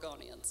of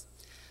Oregonians.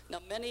 Now,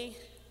 many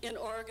in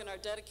Oregon are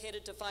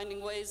dedicated to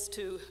finding ways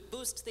to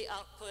boost the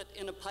output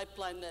in a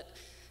pipeline that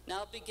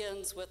now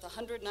begins with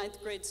 100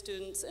 ninth grade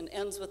students and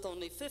ends with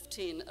only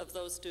 15 of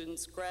those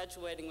students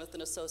graduating with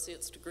an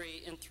associate's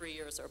degree in 3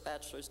 years or a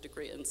bachelor's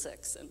degree in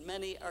 6. And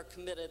many are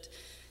committed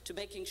to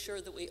making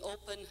sure that we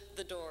open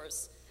the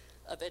doors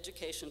of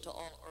education to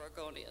all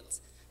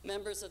Oregonians.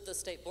 Members of the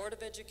State Board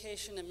of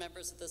Education and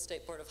members of the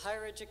State Board of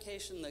Higher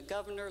Education, the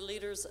governor,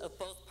 leaders of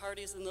both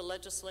parties in the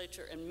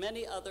legislature, and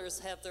many others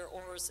have their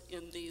oars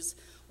in these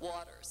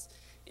waters.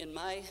 In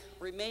my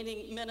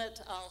remaining minute,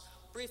 I'll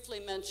briefly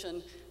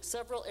mention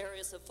several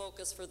areas of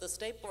focus for the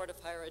State Board of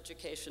Higher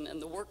Education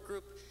and the work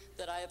group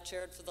that I have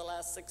chaired for the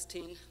last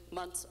 16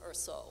 months or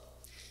so.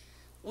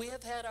 We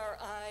have had our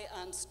eye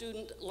on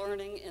student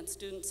learning and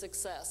student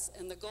success,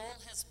 and the goal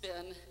has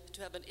been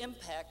to have an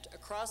impact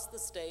across the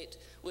state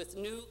with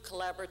new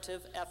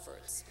collaborative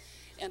efforts.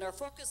 And our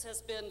focus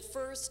has been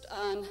first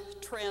on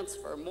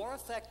transfer, more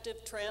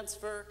effective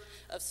transfer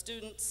of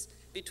students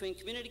between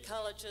community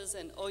colleges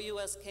and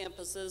OUS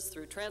campuses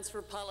through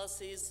transfer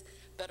policies,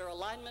 better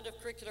alignment of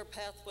curricular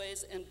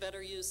pathways, and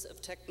better use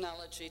of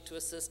technology to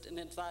assist in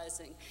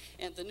advising.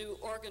 And the new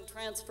Oregon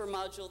transfer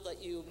module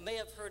that you may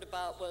have heard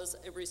about was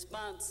a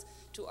response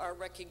to our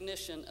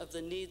recognition of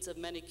the needs of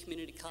many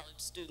community college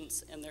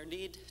students and their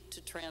need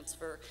to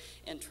transfer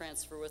and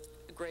transfer with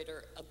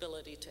greater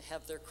ability to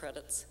have their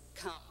credits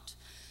count.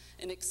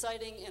 An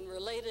exciting and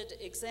related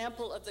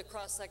example of the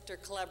cross-sector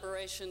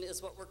collaboration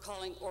is what we're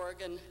calling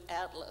Oregon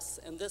Atlas.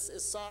 And this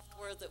is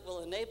software that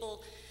will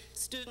enable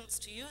students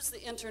to use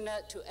the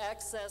internet to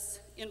access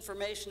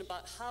information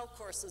about how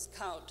courses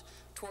count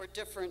toward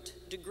different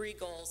degree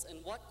goals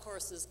and what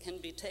courses can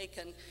be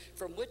taken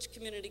from which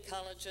community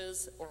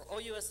colleges or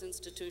OUS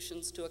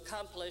institutions to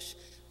accomplish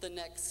the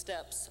next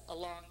steps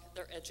along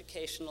their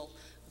educational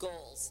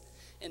goals.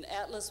 And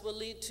Atlas will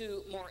lead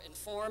to more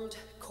informed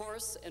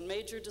course and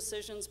major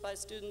decisions by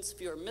students,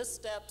 fewer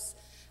missteps,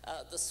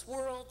 the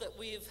swirl that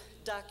we've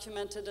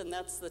documented, and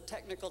that's the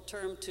technical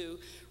term to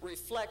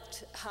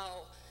reflect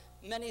how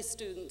many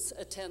students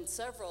attend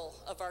several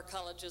of our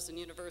colleges and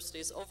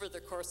universities over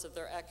the course of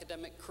their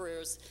academic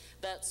careers.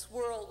 That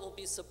swirl will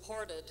be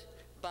supported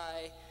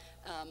by,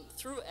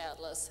 through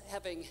Atlas,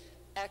 having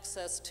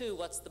access to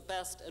what's the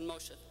best and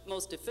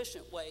most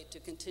efficient way to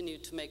continue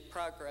to make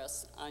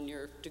progress on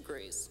your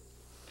degrees.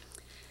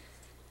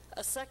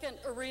 A second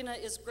arena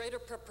is greater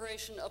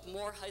preparation of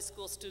more high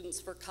school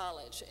students for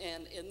college.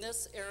 And in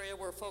this area,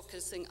 we're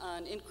focusing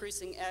on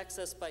increasing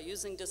access by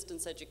using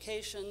distance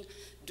education,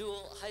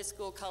 dual high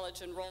school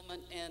college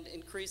enrollment, and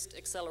increased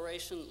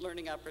acceleration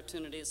learning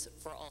opportunities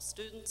for all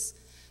students.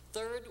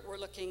 Third, we're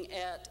looking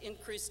at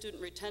increased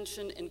student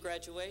retention and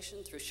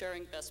graduation through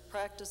sharing best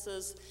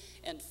practices.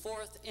 And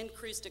fourth,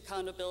 increased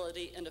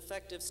accountability and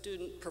effective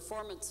student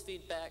performance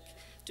feedback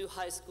to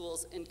high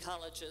schools and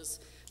colleges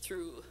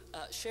through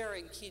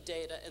sharing key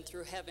data and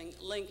through having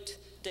linked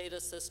data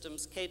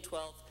systems,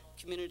 K-12,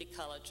 community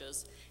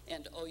colleges,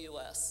 and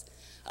OUS.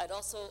 I'd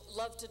also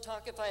love to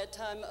talk, if I had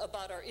time,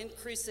 about our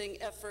increasing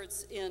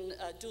efforts in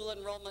dual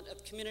enrollment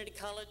of community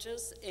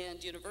colleges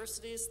and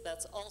universities.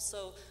 That's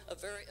also a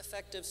very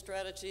effective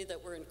strategy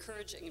that we're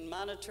encouraging and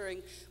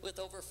monitoring with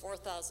over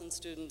 4,000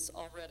 students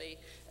already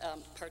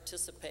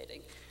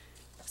participating.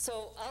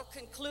 So I'll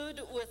conclude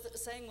with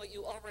saying what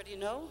you already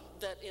know,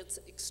 that it's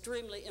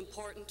extremely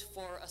important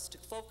for us to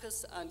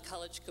focus on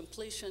college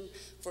completion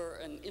for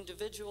an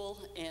individual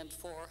and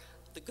for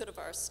the good of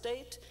our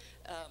state,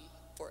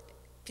 for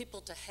people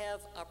to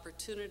have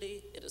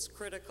opportunity. It is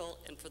critical,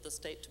 and for the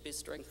state to be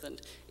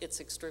strengthened, it's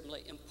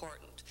extremely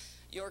important.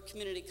 Your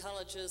community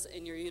colleges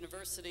and your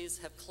universities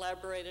have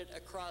collaborated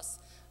across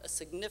a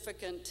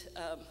significant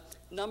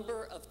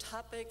number of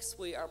topics.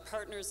 We are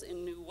partners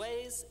in new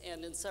ways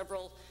and in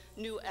several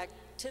new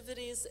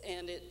activities,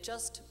 and it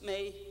just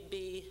may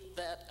be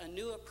that a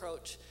new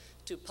approach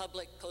to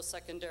public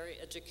post-secondary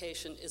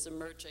education is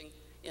emerging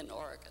in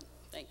Oregon.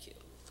 Thank you.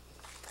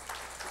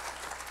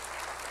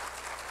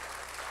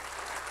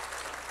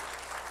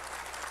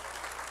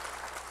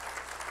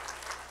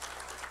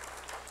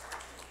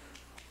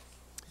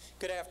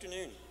 Good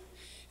afternoon.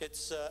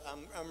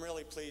 I'm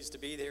really pleased to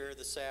be there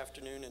this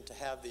afternoon and to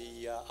have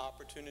the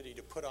opportunity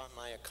to put on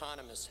my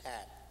economist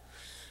hat.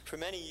 For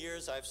many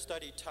years, I've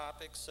studied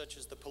topics such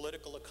as the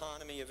political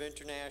economy of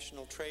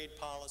international trade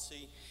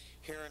policy,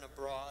 here and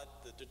abroad,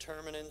 the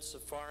determinants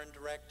of foreign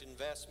direct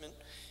investment,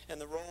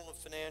 and the role of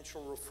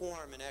financial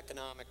reform in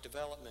economic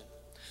development.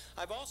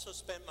 I've also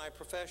spent my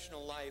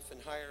professional life in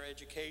higher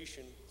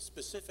education,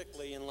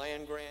 specifically in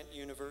land-grant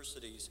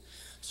universities,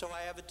 so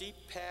I have a deep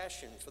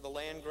passion for the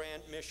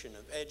land-grant mission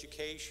of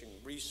education,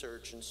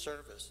 research, and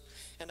service,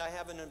 and I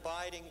have an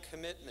abiding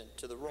commitment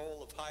to the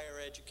role of higher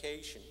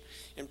education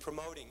in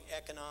promoting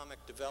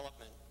economic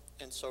development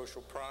and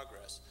social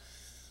progress.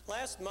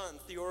 Last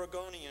month, the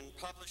Oregonian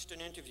published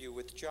an interview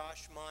with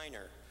Josh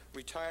Miner,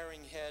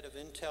 retiring head of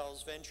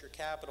Intel's venture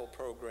capital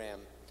program.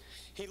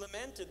 He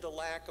lamented the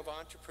lack of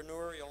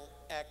entrepreneurial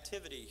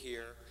activity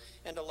here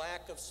and a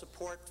lack of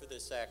support for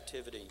this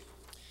activity.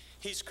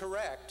 He's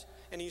correct,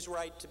 and he's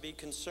right to be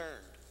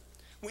concerned.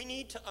 We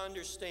need to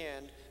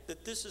understand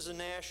that this is a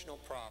national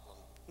problem,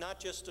 not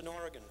just an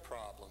Oregon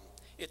problem.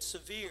 It's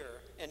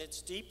severe, and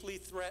it's deeply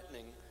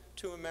threatening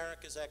to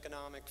America's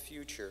economic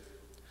future.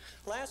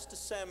 Last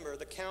December,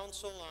 the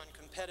Council on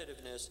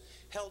Competitiveness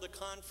held a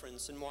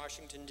conference in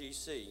Washington,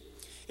 D.C.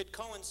 It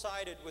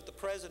coincided with the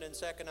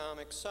President's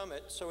Economic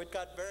Summit, so it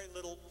got very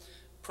little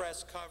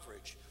press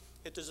coverage.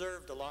 It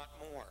deserved a lot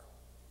more.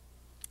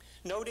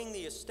 Noting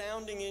the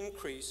astounding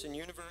increase in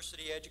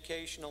university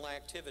educational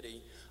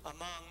activity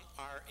among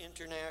our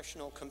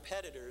international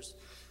competitors,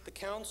 the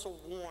Council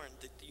warned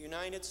that the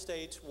United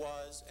States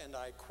was, and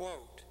I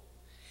quote,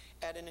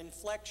 "at an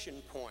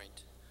inflection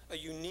point, a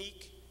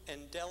unique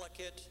and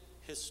delicate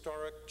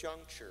historic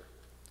juncture."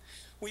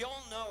 We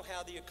all know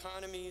how the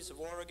economies of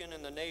Oregon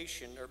and the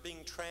nation are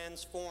being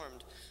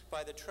transformed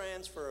by the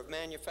transfer of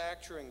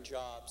manufacturing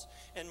jobs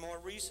and, more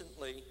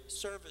recently,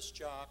 service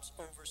jobs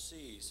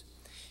overseas.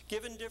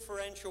 Given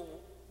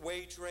differential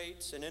wage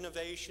rates and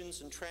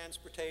innovations in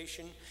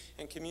transportation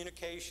and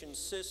communication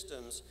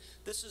systems,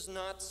 this is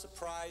not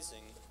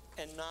surprising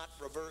and not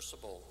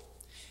reversible.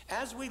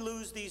 As we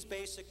lose these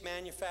basic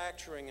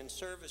manufacturing and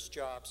service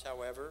jobs,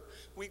 however,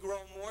 we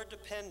grow more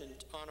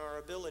dependent on our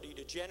ability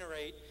to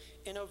generate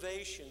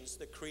innovations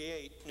that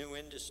create new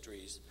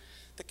industries.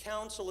 The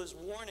Council is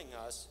warning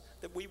us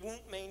that we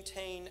won't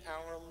maintain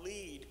our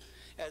lead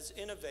as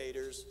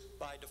innovators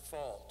by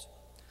default.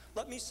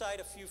 Let me cite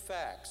a few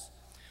facts.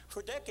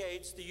 For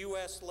decades, the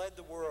U.S. led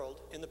the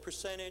world in the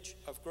percentage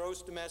of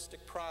gross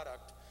domestic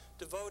product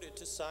devoted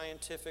to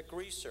scientific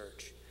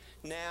research.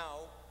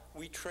 Now,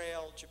 we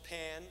trail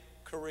Japan,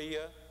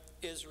 Korea,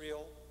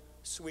 Israel,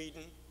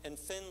 Sweden, and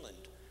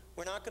Finland.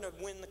 We're not going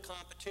to win the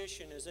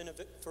competition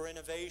for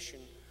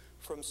innovation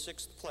from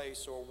 6th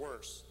place or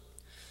worse.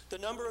 The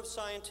number of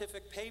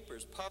scientific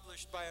papers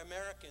published by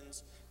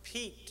Americans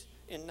peaked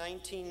in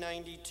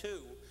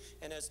 1992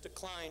 and has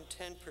declined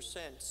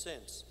 10%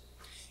 since.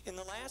 In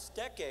the last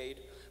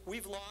decade,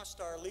 we've lost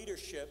our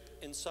leadership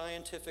in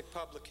scientific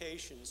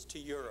publications to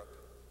Europe.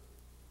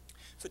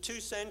 For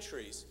 2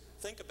 centuries,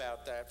 think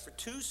about that, for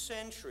 2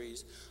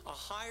 centuries, a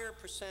higher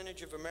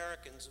percentage of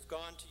Americans have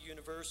gone to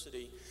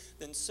university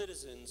than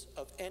citizens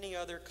of any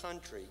other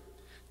country.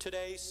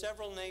 Today,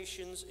 several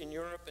nations in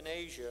Europe and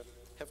Asia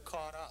have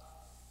caught up.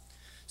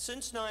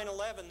 Since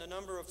 9/11, the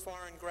number of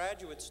foreign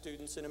graduate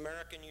students in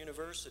American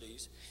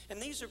universities,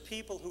 and these are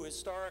people who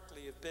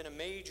historically have been a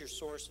major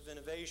source of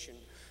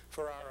innovation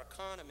for our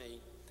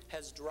economy,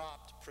 has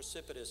dropped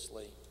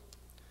precipitously.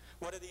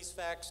 What do these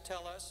facts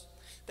tell us?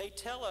 They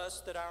tell us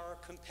that our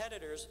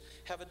competitors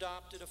have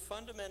adopted a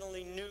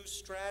fundamentally new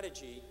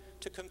strategy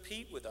to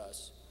compete with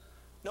us.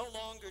 No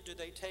longer do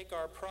they take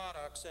our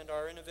products and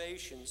our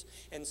innovations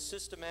and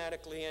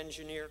systematically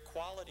engineer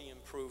quality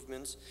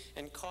improvements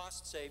and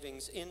cost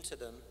savings into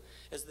them,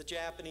 as the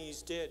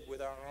Japanese did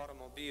with our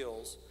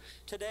automobiles.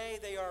 Today,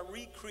 they are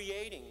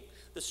recreating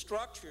the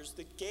structures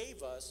that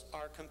gave us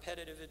our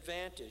competitive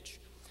advantage.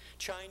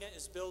 China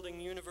is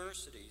building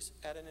universities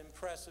at an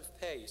impressive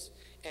pace,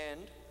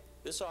 and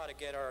this ought to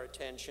get our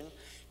attention.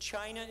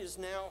 China is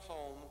now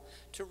home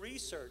to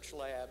research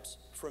labs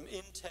from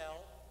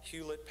Intel,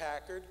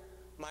 Hewlett-Packard,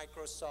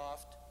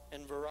 Microsoft,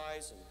 and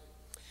Verizon.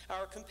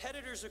 Our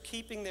competitors are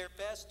keeping their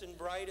best and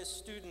brightest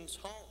students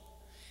home,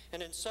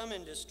 and in some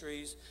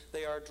industries,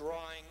 they are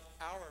drawing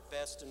our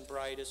best and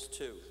brightest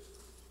too.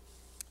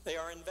 They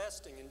are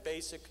investing in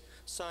basic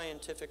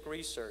scientific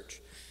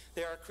research.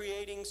 They are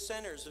creating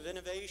centers of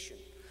innovation,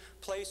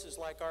 places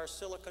like our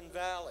Silicon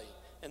Valley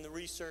and the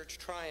Research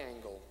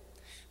Triangle.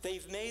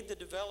 They've made the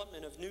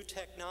development of new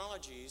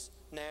technologies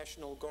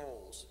national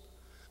goals.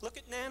 Look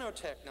at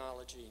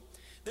nanotechnology.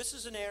 This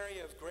is an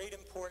area of great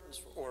importance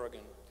for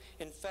Oregon.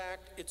 In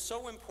fact, it's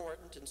so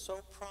important and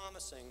so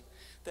promising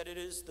that it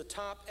is the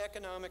top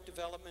economic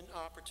development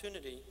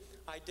opportunity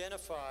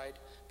identified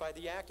by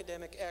the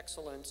Academic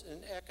Excellence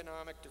in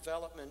Economic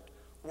Development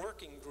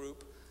Working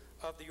Group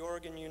of the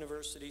Oregon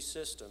University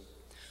System.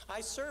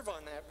 I serve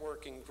on that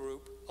working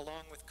group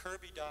along with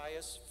Kirby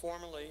Dias,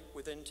 formerly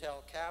with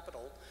Intel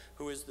Capital,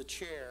 who is the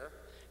chair,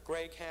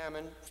 Greg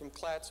Hammond from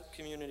Clatsop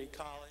Community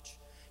College,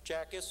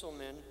 Jack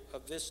Isselman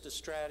of Vista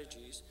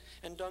Strategies,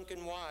 and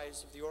Duncan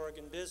Wise of the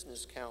Oregon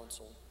Business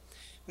Council.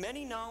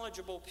 Many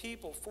knowledgeable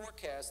people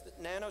forecast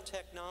that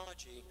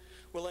nanotechnology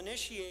will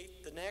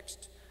initiate the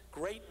next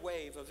great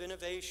wave of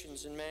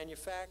innovations in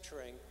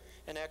manufacturing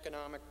and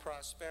economic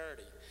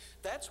prosperity.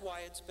 That's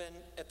why it's been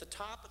at the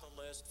top of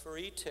the list for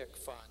ETIC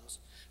funds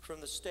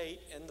from the state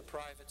and the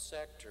private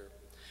sector.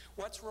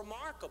 What's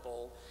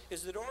remarkable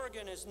is that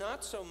Oregon is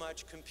not so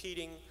much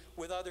competing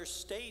with other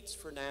states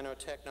for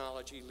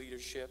nanotechnology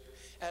leadership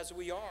as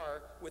we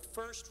are with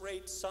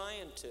first-rate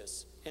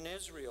scientists in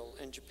Israel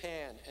and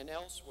Japan and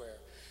elsewhere.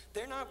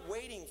 They're not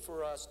waiting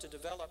for us to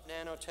develop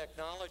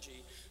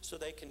nanotechnology so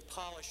they can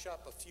polish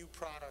up a few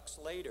products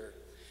later.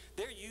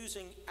 They're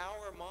using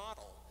our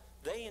model.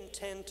 They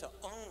intend to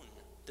own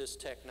this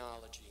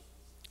technology.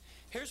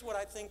 Here's what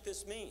I think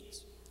this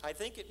means. I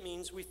think it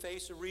means we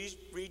face a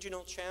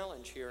regional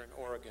challenge here in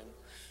Oregon.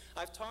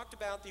 I've talked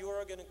about the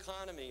Oregon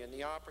economy and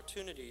the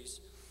opportunities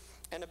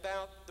and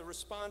about the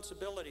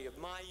responsibility of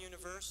my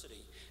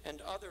university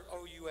and other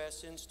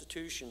OUS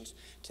institutions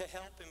to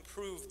help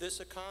improve this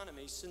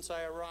economy since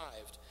I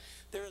arrived.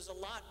 There is a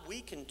lot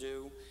we can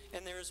do,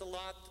 and there is a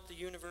lot that the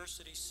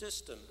university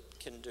system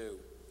can do.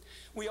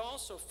 We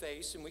also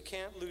face, and we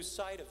can't lose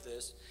sight of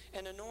this,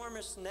 an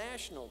enormous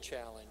national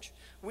challenge.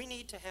 We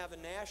need to have a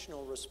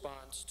national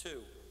response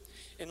too.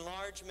 In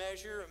large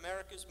measure,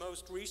 America's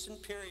most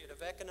recent period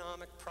of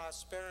economic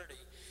prosperity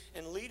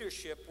and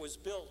leadership was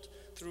built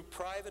through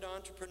private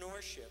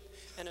entrepreneurship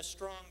and a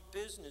strong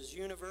business,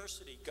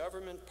 university,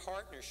 government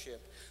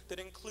partnership that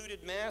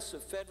included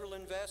massive federal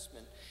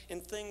investment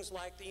in things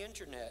like the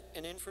internet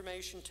and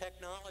information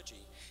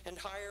technology and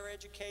higher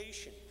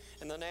education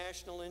and the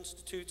National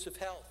Institutes of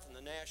Health and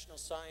the National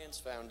Science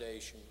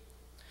Foundation.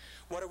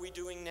 What are we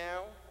doing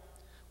now?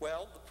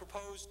 Well, the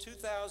proposed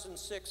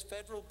 2006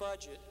 federal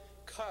budget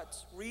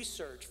cuts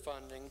research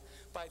funding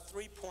by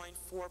 3.4%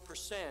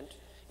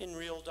 in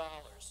real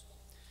dollars.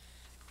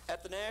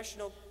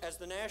 As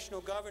the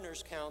National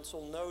Governors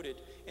Council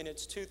noted in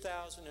its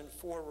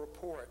 2004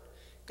 report,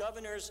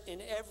 governors in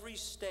every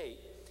state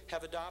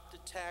have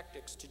adopted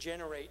tactics to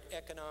generate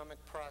economic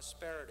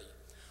prosperity.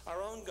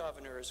 Our own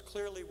governor has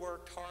clearly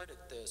worked hard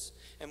at this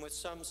and with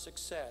some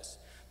success,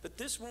 but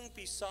this won't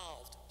be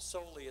solved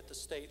solely at the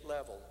state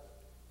level.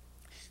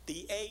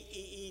 The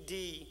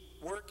AEED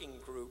Working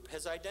Group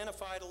has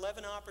identified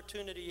 11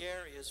 opportunity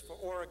areas for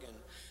Oregon,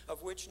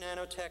 of which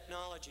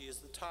nanotechnology is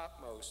the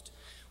topmost.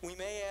 We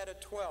may add a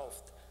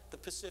 12th, the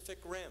Pacific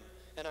Rim,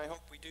 and I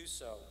hope we do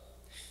so.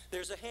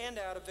 There's a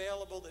handout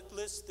available that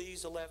lists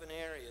these 11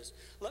 areas.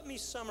 Let me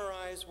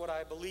summarize what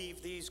I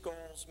believe these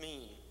goals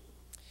mean.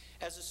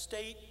 As a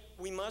state,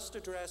 we must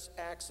address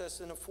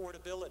access and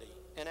affordability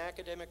and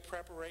academic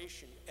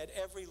preparation at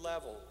every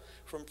level,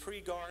 from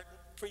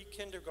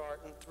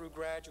pre-kindergarten through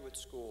graduate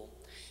school.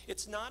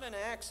 It's not an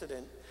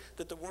accident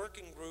that the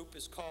working group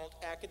is called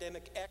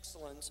Academic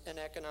Excellence and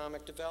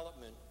Economic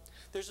Development.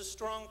 There's a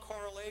strong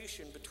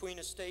correlation between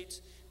a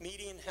state's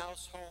median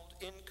household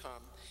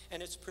income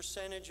and its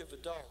percentage of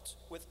adults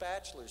with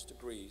bachelor's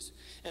degrees.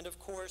 And of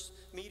course,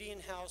 median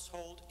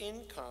household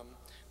income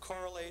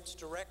correlates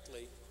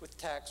directly with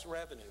tax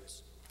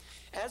revenues.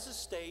 As a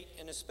state,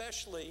 and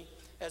especially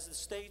as the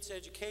state's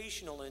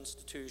educational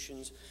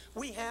institutions,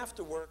 we have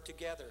to work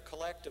together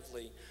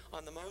collectively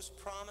on the most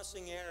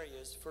promising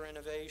areas for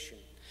innovation.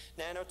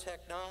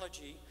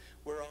 Nanotechnology,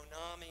 where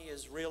ONAMI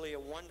is really a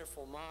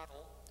wonderful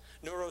model,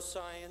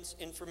 neuroscience,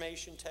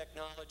 information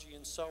technology,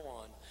 and so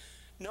on.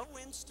 No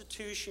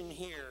institution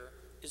here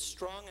is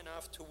strong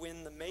enough to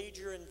win the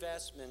major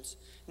investments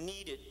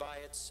needed by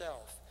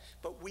itself,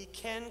 but we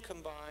can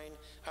combine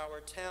our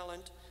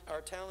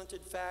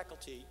talented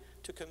faculty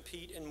to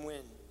compete and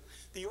win.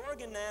 The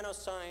Oregon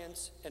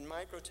Nanoscience and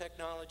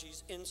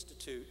Microtechnologies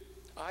Institute,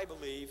 I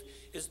believe,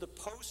 is the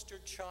poster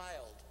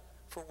child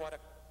for what a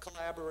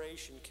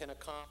collaboration can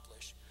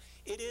accomplish.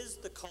 It is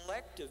the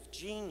collective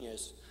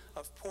genius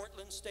of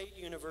Portland State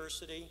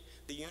University,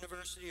 the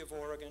University of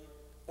Oregon,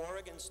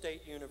 Oregon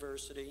State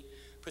University,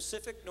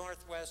 Pacific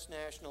Northwest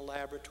National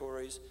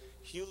Laboratories,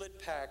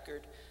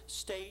 Hewlett-Packard,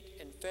 state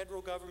and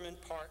federal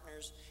government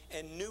partners,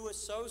 and new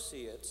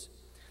associates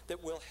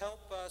that will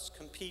help us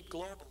compete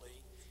globally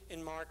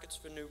in markets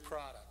for new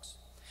products.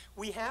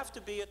 We have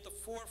to be at the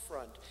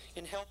forefront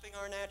in helping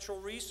our natural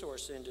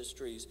resource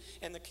industries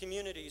and the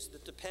communities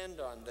that depend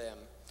on them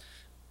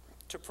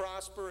to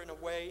prosper in a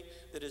way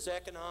that is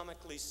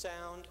economically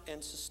sound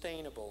and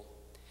sustainable.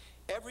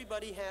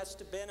 Everybody has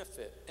to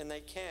benefit, and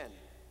they can.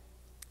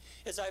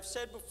 As I've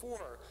said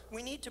before,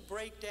 we need to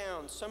break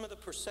down some of the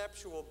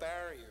perceptual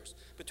barriers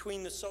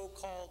between the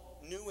so-called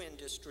new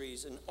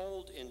industries and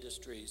old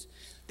industries.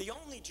 The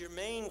only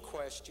germane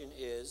question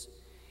is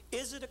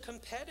it a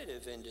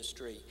competitive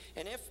industry?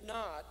 And if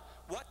not,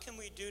 what can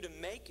we do to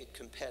make it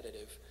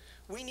competitive?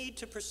 We need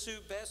to pursue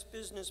best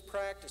business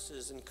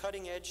practices and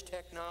cutting-edge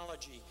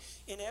technology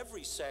in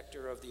every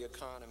sector of the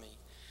economy.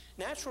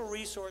 Natural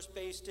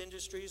resource-based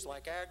industries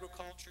like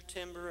agriculture,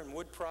 timber, and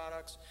wood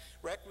products,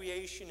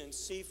 recreation, and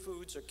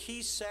seafoods are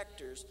key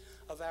sectors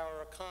of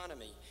our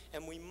economy,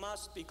 and we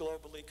must be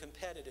globally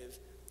competitive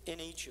in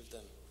each of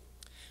them.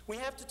 We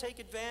have to take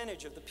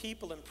advantage of the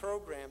people and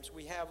programs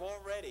we have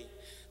already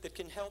that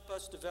can help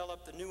us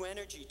develop the new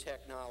energy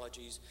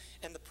technologies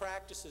and the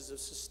practices of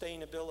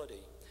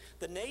sustainability.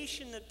 The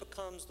nation that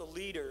becomes the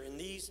leader in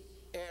these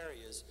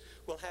areas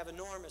will have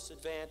enormous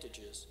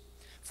advantages.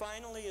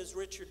 Finally, as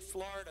Richard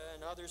Florida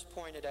and others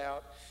pointed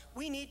out,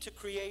 we need to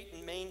create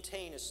and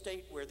maintain a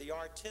state where the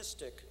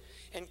artistic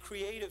and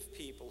creative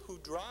people who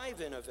drive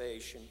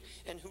innovation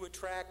and who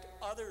attract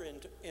other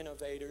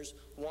innovators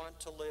want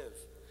to live.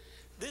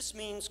 This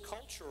means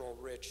cultural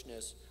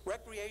richness,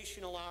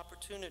 recreational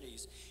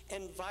opportunities,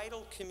 and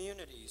vital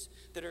communities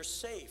that are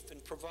safe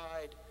and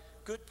provide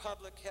good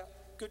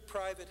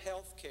private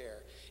health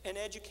care and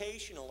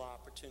educational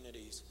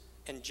opportunities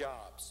and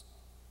jobs.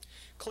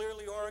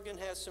 Clearly, Oregon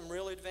has some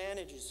real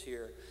advantages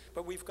here,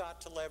 but we've got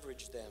to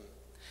leverage them.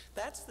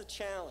 That's the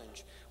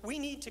challenge. We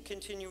need to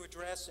continue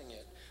addressing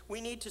it.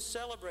 We need to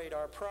celebrate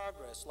our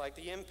progress, like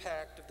the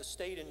impact of the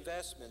state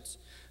investments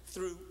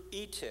through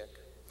ETIC,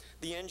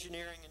 the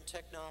Engineering and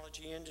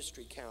Technology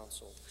Industry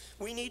Council.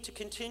 We need to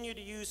continue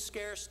to use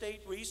scarce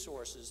state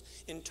resources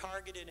in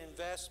targeted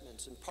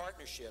investments and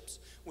partnerships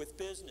with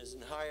business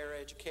and higher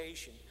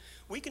education.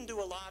 We can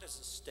do a lot as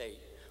a state.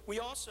 We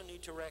also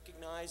need to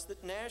recognize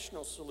that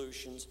national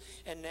solutions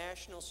and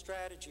national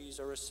strategies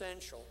are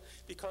essential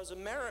because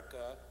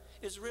America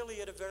is really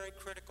at a very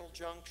critical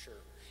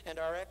juncture and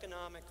our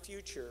economic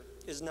future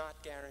is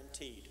not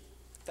guaranteed.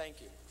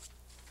 Thank you.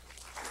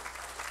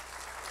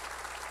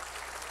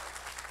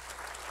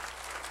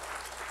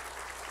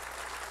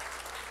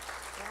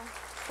 Well,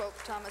 quote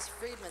Thomas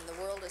Friedman, "The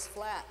world is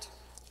flat."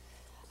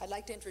 I'd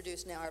like to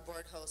introduce now our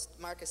board host,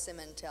 Marcus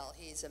Simentel.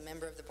 He's a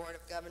member of the Board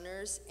of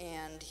Governors,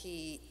 and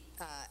he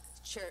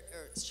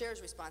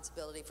shares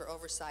responsibility for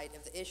oversight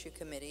of the issue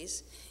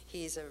committees.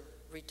 He's a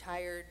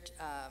retired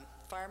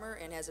farmer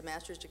and has a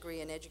master's degree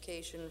in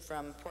education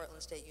from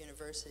Portland State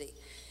University.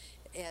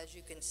 As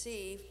you can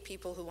see,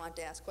 people who want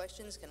to ask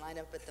questions can line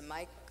up at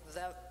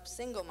the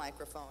single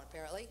microphone,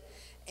 apparently.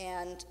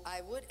 And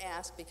I would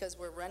ask, because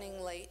we're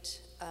running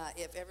late,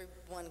 if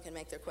everyone can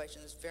make their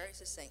questions very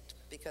succinct,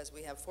 because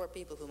we have 4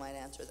 people who might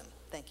answer them.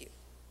 Thank you.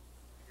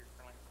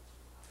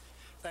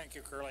 Thank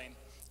you, Curleen.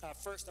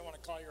 First, I want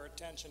to call your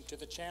attention to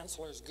the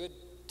Chancellor's good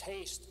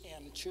taste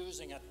in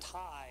choosing a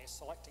tie,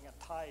 selecting a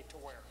tie to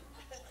wear.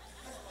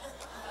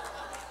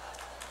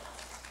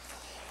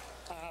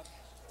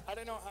 I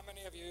don't know how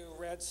many of you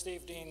read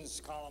Steve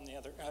Dean's column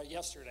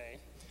yesterday,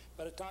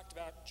 but it talked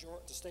about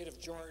the state of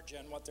Georgia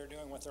and what they're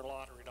doing with their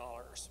lottery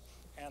dollars.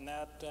 And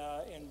that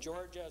in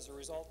Georgia, as a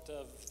result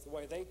of the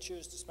way they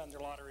choose to spend their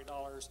lottery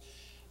dollars,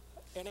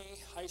 any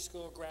high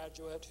school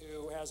graduate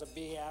who has a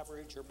B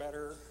average or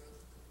better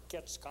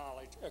gets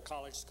a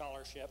college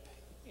scholarship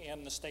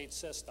in the state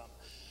system.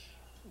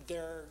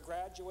 Their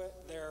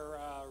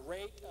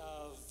rate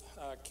of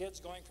kids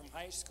going from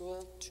high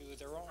school to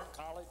their own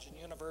college and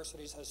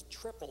universities has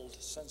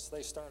tripled since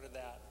they started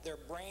that. Their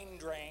brain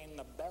drain,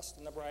 the best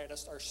and the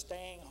brightest, are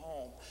staying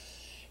home.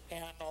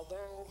 And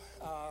although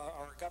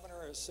our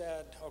governor has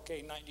said,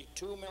 okay,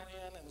 92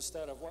 million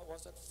instead of, what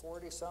was it,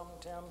 40-some,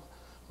 Tim,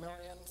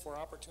 million for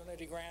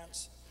opportunity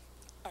grants,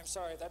 I'm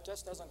sorry, that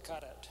just doesn't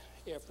cut it.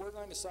 If we're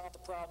going to solve the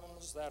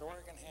problems that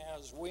Oregon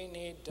has, we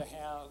need to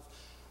have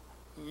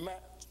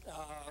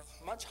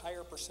much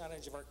higher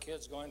percentage of our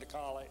kids going to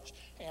college,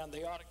 and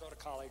they ought to go to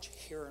college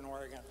here in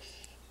Oregon.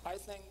 I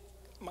think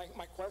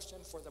my question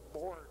for the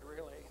board,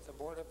 really, the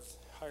Board of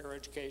Higher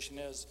Education,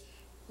 is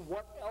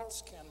what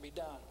else can be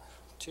done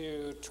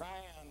to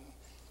try and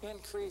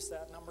increase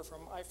that number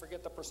from, I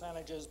forget the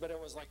percentages, but it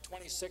was like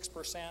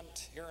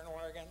 26% here in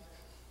Oregon.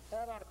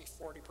 That ought to be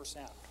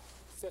 40%,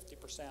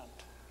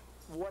 50%.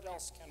 What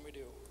else can we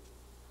do?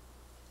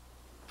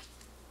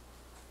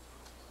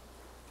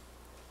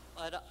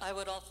 I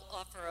would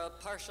offer a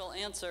partial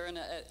answer, and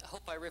I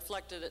hope I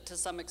reflected it to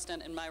some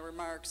extent in my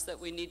remarks, that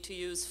we need to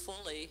use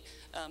fully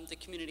the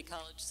community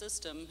college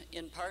system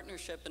in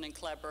partnership and in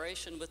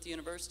collaboration with the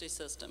university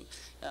system.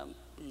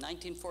 In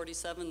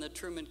 1947, the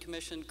Truman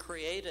Commission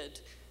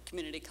created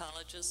community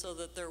colleges so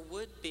that there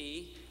would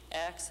be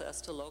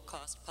access to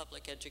low-cost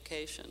public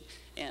education.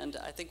 And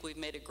I think we've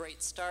made a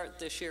great start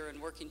this year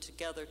in working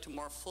together to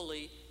more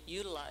fully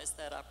utilize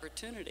that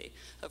opportunity.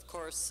 Of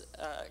course,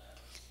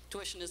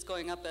 tuition is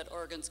going up at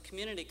Oregon's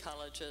community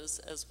colleges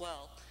as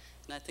well.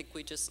 And I think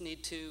we just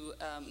need to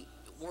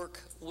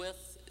work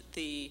with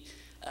the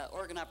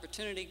Oregon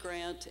Opportunity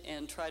Grant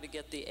and try to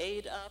get the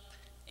aid up,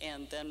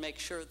 and then make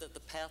sure that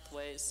the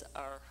pathways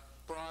are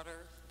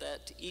broader,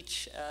 that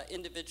each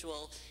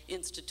individual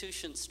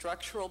institution's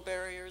structural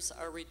barriers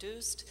are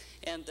reduced,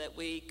 and that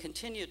we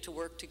continue to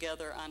work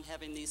together on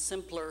having these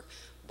simpler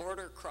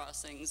border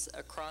crossings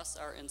across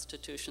our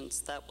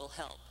institutions. That will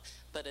help.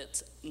 But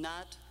it's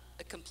not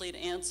a complete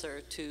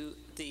answer to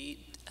the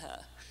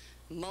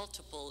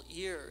multiple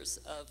years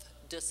of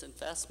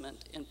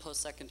disinvestment in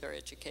post-secondary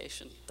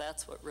education.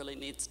 That's what really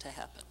needs to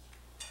happen.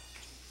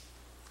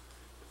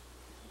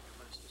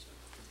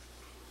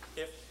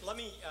 Let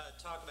me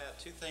talk about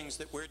 2 things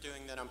that we're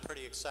doing that I'm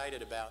pretty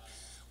excited about.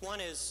 One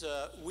is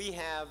we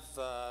have,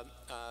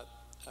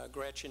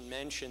 Gretchen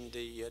mentioned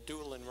the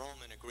dual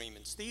enrollment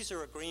agreements. These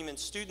are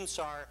agreements, students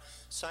are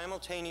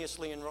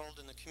simultaneously enrolled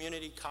in the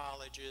community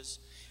colleges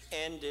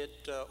and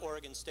at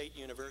Oregon State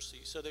University.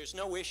 So there's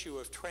no issue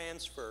of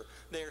transfer.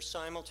 They're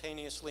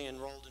simultaneously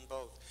enrolled in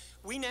both.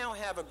 We now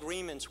have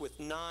agreements with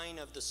 9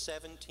 of the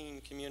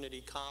 17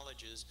 community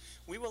colleges.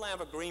 We will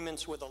have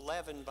agreements with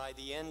 11 by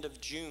the end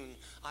of June.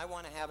 I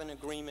want to have an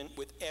agreement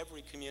with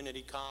every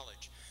community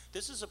college.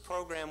 This is a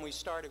program we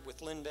started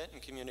with Lynn Benton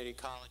Community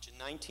College in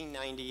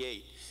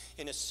 1998.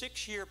 In a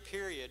 6-year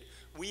period,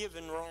 we have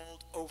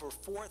enrolled over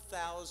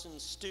 4,000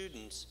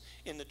 students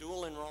in the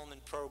dual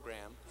enrollment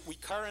program. We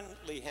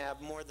currently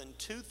have more than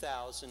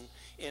 2,000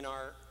 in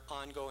our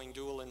ongoing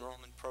dual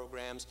enrollment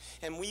programs,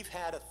 and we've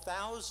had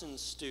 1,000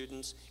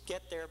 students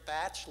get their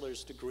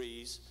bachelor's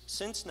degrees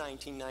since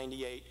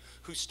 1998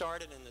 who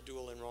started in the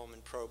dual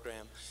enrollment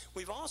program.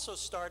 We've also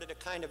started a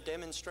kind of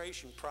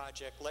demonstration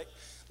project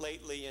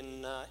lately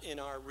in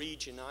our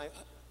region.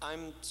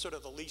 I'm sort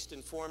of the least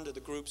informed of the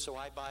group, so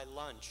I buy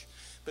lunch.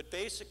 But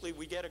basically,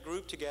 we get a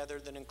group together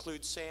that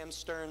includes Sam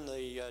Stern,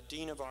 the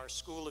Dean of our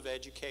School of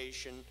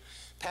Education,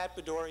 Pat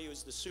Bedore, who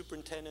is the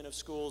Superintendent of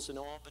Schools in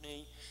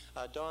Albany,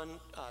 Don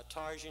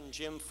Tarjan,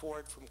 Jim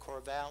Ford from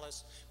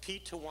Corvallis,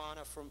 Pete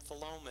Tawana from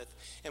Philomath.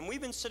 And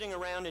we've been sitting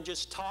around and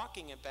just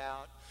talking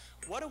about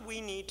what do we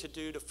need to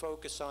do to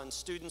focus on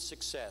student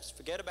success?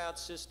 Forget about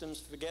systems,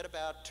 forget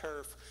about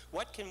turf.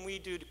 What can we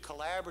do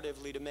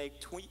collaboratively to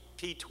make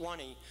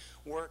P20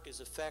 work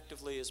as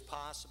effectively as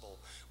possible?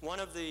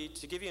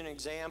 To give you an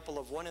example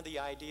of one of the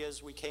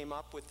ideas we came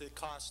up with that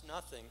costs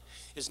nothing,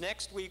 is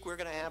next week we're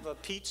going to have a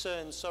pizza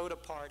and soda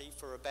party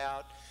for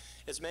about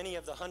as many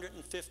of the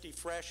 150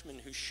 freshmen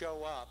who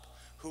show up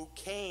who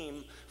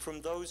came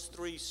from those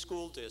 3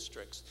 school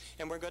districts.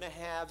 And we're going to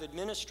have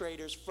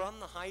administrators from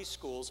the high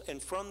schools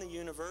and from the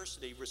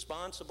university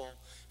responsible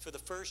for the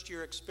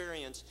first-year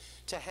experience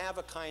to have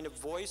a kind of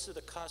voice of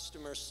the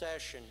customer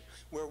session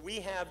where we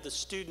have the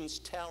students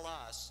tell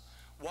us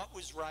what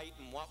was right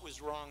and what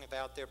was wrong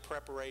about their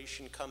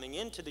preparation coming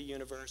into the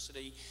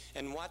university,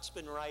 and what's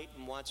been right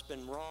and what's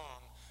been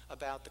wrong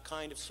about the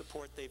kind of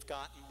support they've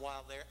gotten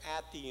while they're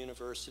at the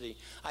university.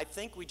 I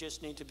think we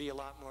just need to be a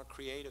lot more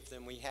creative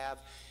than we have,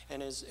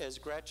 and as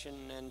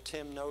Gretchen and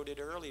Tim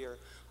noted earlier,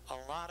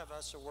 a lot of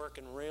us are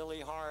working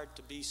really hard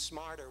to be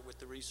smarter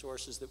with the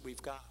resources that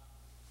we've got.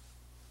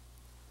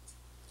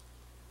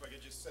 If I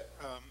could just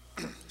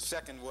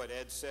second what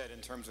Ed said in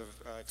terms of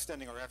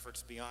extending our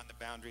efforts beyond the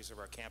boundaries of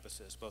our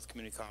campuses, both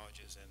community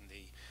colleges and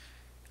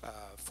the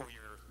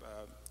four-year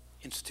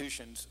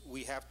institutions.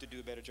 We have to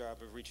do a better job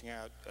of reaching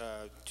out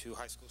to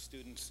high school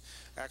students.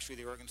 Actually,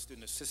 the Oregon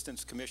Student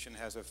Assistance Commission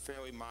has a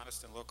fairly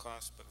modest and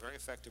low-cost but very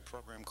effective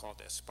program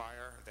called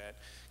Aspire that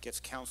gets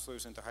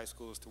counselors into high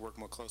schools to work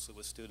more closely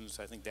with students.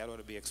 I think that ought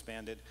to be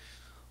expanded.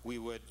 We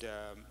would,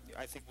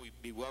 I think we'd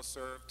be well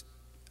served,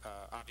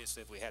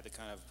 obviously, if we had the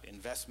kind of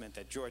investment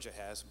that Georgia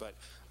has, but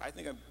I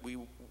think we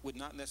would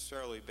not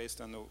necessarily,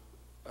 based on the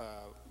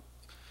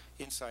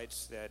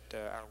insights that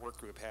our work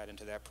group had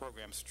into that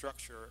program,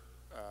 structure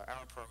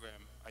our program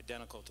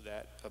identical to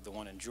that of the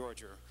one in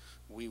Georgia.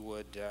 We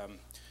would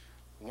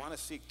want to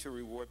seek to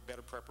reward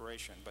better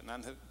preparation, but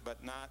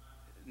not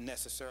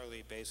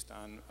necessarily based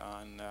on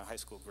high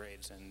school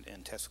grades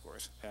and test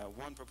scores.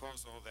 One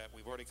proposal that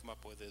we've already come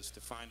up with is to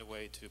find a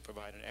way to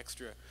provide an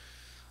extra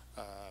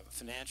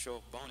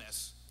financial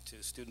bonus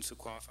to students who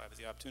qualify for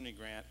the Opportunity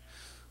Grant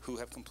who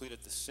have completed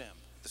the SIM,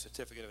 the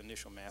Certificate of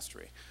Initial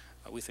Mastery.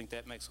 We think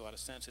that makes a lot of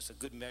sense. It's a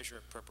good measure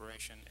of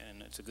preparation,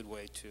 and it's a good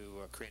way to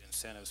create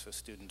incentives for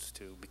students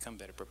to become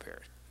better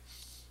prepared.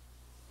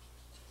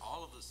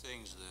 All of the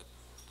things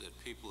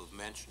that people have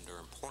mentioned are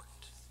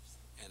important,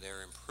 and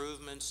they're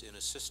improvements in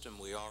a system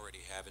we already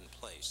have in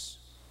place,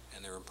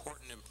 and they're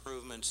important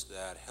improvements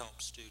that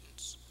help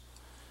students.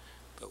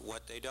 But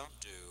what they don't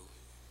do,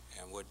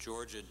 and what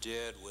Georgia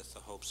did with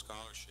the Hope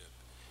Scholarship,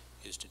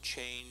 is to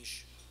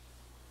change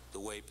the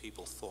way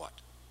people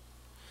thought,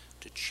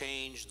 to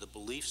change the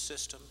belief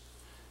system,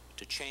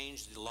 to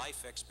change the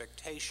life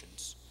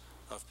expectations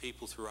of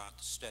people throughout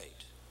the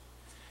state.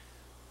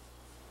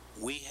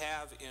 We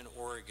have in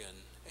Oregon,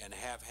 and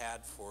have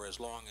had for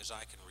as long as I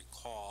can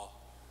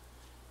recall,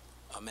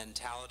 a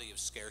mentality of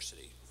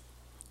scarcity.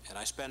 And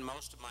I spend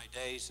most of my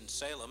days in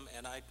Salem,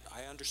 and I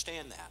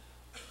understand that.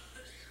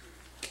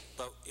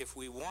 But if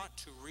we want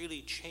to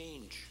really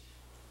change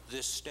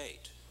this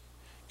state,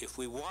 if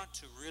we want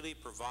to really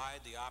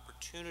provide the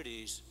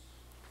opportunities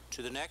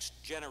to the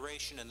next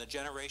generation and the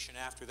generation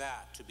after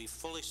that to be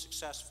fully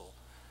successful,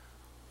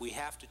 we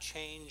have to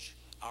change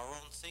our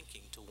own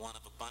thinking to one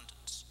of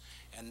abundance.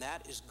 And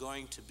that is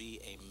going to be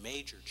a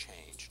major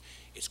change.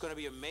 It's going to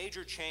be a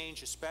major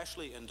change,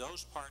 especially in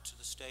those parts of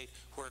the state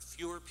where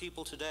fewer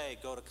people today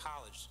go to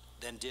college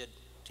than did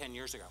 10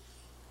 years ago.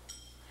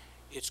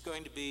 It's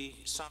going to be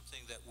something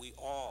that we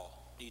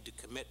all need to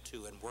commit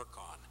to and work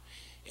on.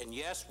 And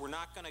yes, we're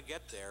not going to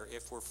get there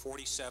if we're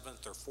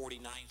 47th or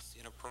 49th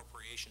in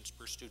appropriations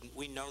per student.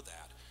 We know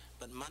that.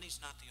 But money's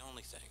not the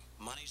only thing.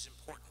 Money's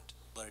important.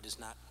 but it is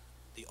not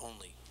the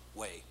only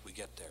way we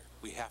get there.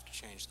 We have to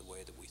change the way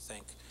that we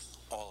think,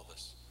 all of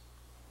us.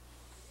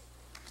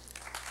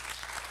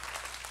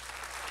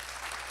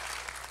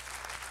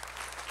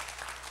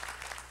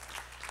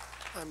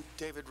 I'm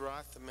David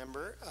Roth, a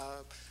member.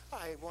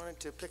 I wanted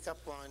to pick up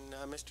on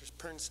Mr.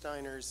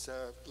 Pernsteiner's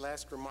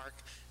last remark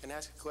and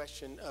ask a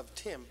question of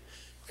Tim.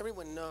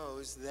 Everyone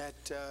knows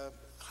that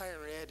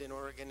higher ed in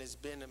Oregon has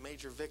been a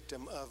major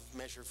victim of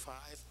Measure 5.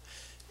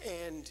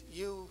 And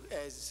you,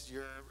 as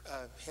your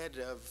head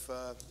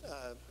of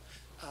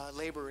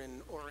labor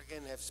in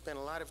Oregon, have spent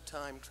a lot of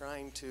time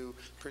trying to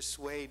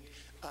persuade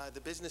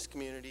the business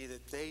community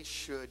that they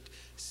should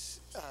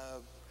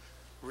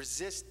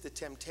resist the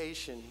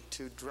temptation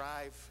to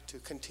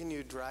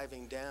continue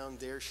driving down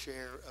their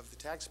share of the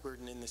tax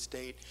burden in the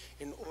state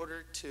in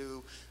order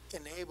to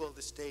enable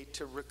the state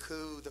to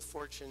recoup the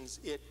fortunes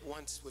it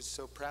once was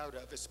so proud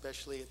of,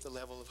 especially at the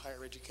level of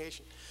higher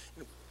education.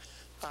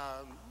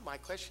 My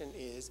question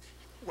is,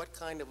 what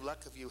kind of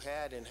luck have you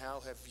had and how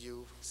have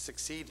you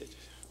succeeded?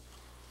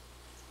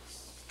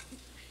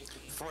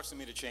 Forcing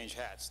me to change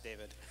hats,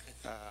 David.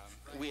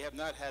 We have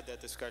not had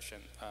that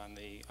discussion on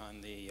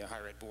the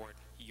higher ed board.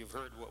 You've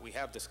heard what we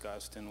have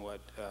discussed and what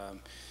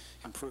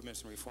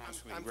improvements and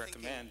reforms we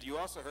recommend. You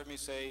also heard me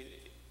say,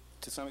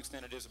 to some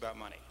extent, it is about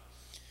money.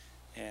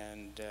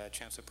 And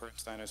Chancellor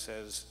Pernsteiner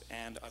says,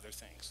 and other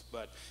things.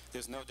 But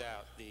there's no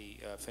doubt the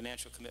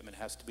financial commitment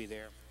has to be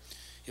there.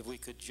 If we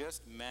could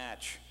just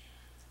match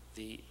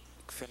the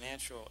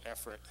financial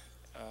effort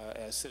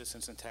as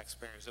citizens and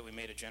taxpayers that we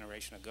made a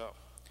generation ago,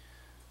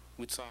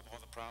 we'd solve all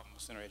the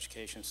problems in our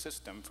education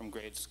system from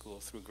grade school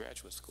through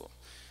graduate school.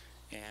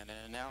 And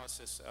an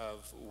analysis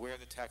of where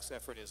the tax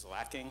effort is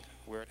lacking,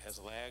 where it has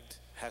lagged,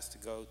 has to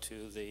go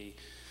to the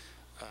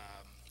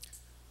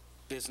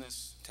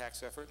business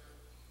tax effort,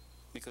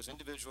 because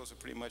individuals are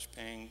pretty much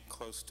paying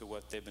close to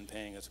what they've been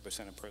paying as a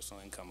percent of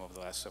personal income over the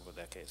last several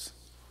decades.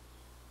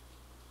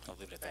 I'll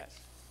leave it at that.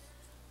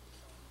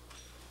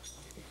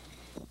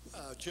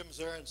 Jim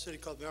Zarin, City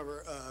Club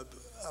member.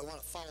 I want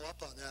to follow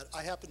up on that.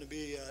 I happen to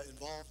be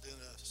involved in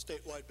a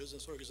statewide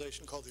business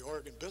organization called the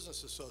Oregon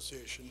Business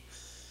Association.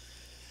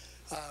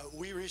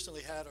 We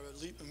recently had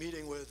a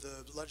meeting with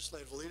the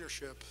legislative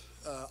leadership,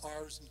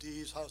 R's and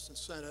D's, House and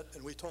Senate,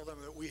 and we told them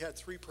that we had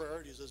three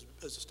priorities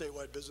as a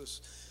statewide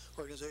business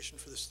organization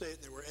for the state,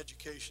 and they were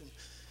education,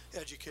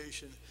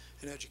 education,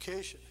 and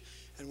education.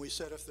 And we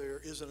said if there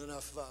isn't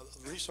enough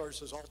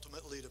resources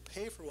ultimately to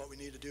pay for what we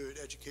need to do in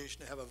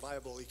education to have a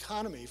viable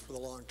economy for the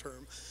long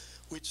term,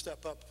 we'd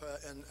step up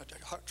and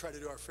try to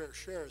do our fair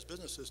share as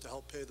businesses to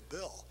help pay the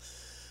bill.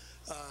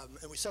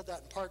 And we said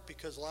that in part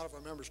because a lot of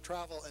our members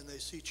travel and they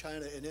see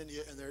China and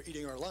India and they're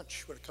eating our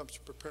lunch when it comes to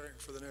preparing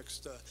for the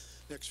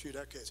next few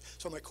decades.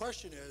 So my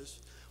question is,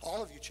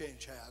 all of you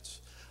change hats.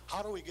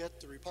 How do we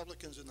get the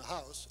Republicans in the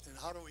House, and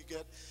how do we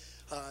get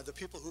the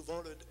people who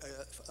voted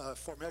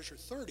for Measure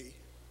 30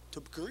 to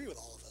agree with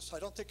all of us? I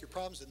don't think your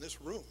problem's in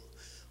this room,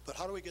 but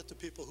how do we get the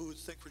people who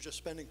think we're just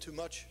spending too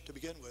much to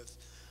begin with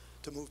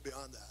to move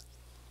beyond that?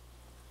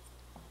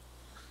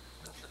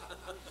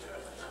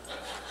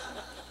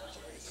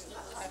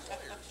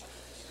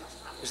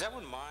 Is that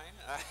one mine?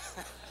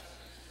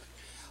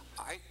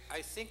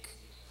 I think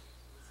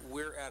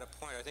we're at a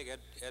point, I think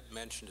Ed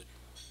mentioned it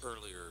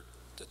earlier,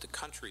 that the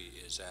country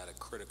is at a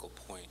critical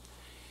point.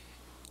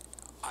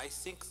 I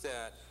think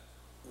that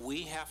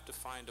we have to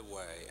find a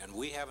way, and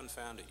we haven't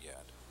found it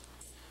yet,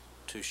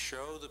 to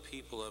show the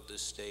people of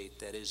this state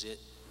that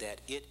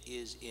it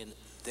is in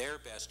their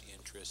best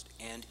interest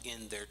and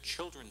in their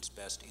children's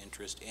best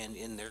interest and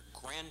in their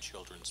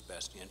grandchildren's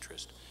best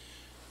interest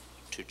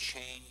to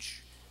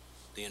change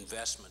the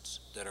investments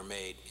that are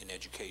made in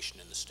education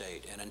in the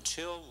state. And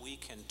until we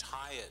can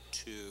tie it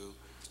to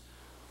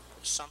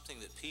something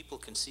that people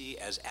can see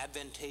as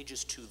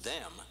advantageous to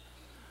them,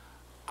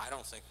 I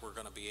don't think we're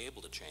going to be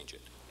able to change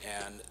it.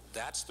 And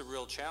that's the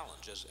real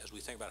challenge as we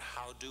think about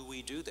how do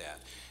we do that.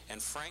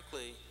 And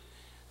frankly,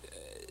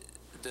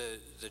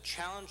 the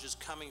challenge is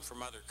coming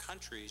from other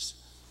countries.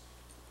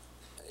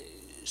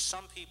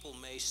 Some people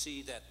may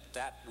see that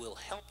that will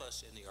help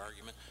us in the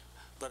argument,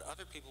 but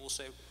other people will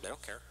say they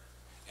don't care.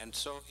 And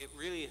so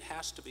it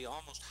has to be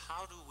almost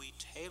how do we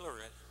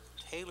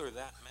tailor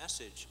that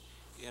message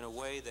in a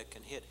way that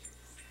can hit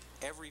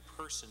every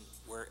person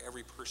where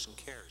every person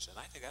cares. And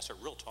I think that's a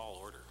real tall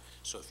order.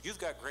 So if you've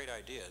got great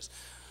ideas,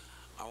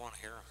 I want to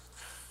hear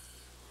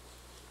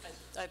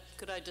them.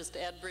 Could I just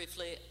add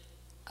briefly?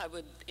 I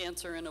would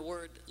answer in a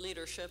word: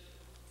 leadership.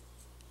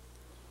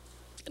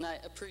 And I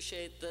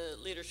appreciate the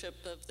leadership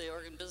of the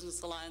Oregon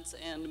Business Alliance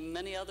and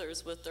many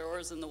others with their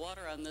oars in the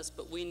water on this,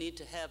 but we need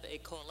to have a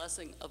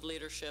coalescing of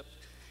leadership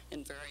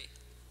in very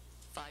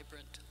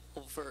vibrant,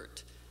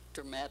 overt,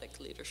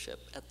 dramatic leadership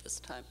at this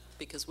time,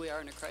 because we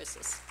are in a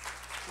crisis.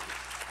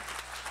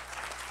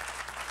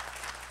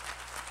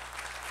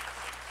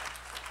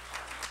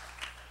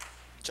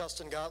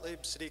 Justin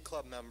Gottlieb, City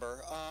Club member.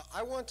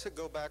 I want to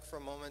go back for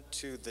a moment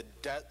to the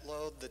debt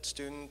load that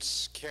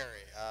students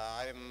carry.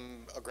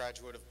 I'm a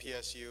graduate of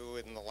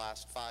PSU in the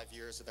last 5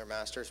 years of their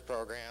master's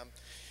program.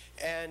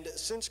 And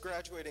since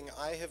graduating,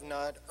 I have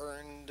not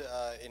earned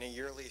in a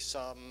yearly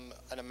sum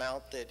an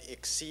amount that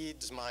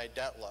exceeds my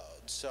debt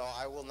load. So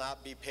I will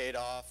not be paid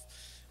off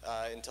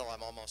until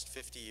I'm almost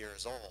 50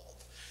 years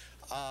old.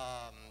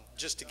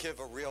 Just to give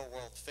a real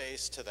world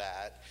face to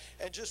that.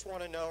 And just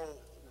want to know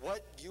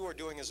what you are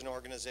doing as an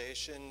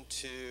organization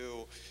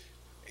to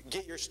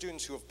get your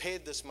students who have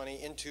paid this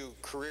money into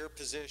career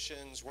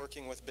positions,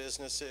 working with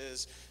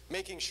businesses,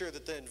 making sure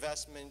that the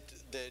investment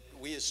that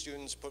we as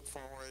students put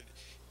forward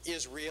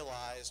is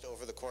realized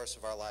over the course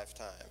of our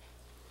lifetime.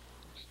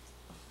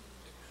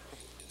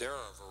 There are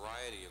a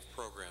variety of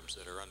programs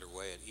that are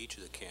underway at each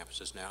of the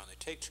campuses now, and they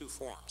take two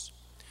forms.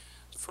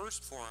 The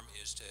first form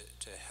is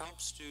to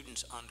help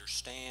students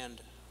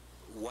understand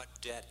what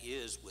debt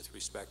is with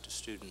respect to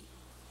student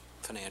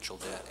financial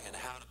debt and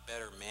how to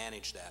better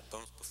manage that,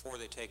 both before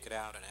they take it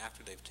out and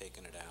after they've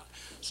taken it out.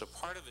 So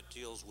part of it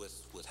deals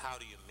with how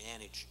do you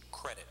manage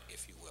credit,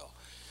 if you will.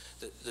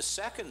 The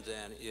second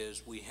then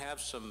is we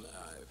have some,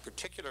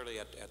 particularly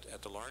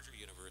at the larger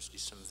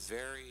universities, some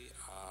very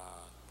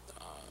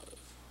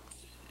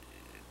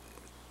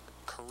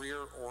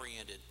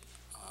career-oriented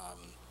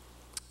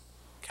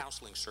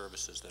counseling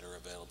services that are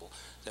available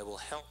that will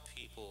help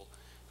people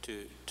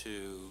to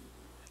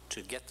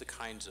get the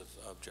kinds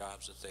of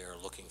jobs that they are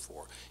looking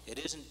for. It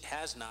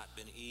has not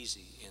been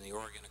easy in the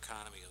Oregon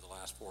economy of the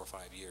last 4 or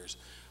 5 years.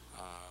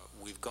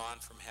 We've gone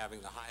from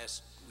having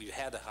we've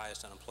had the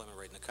highest unemployment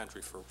rate in the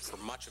country for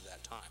much of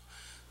that time.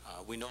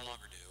 We no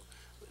longer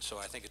do. So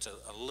I think it's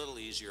a little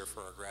easier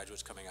for our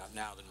graduates coming out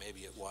now than maybe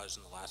it was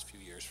in the last few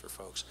years for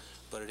folks.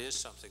 But it is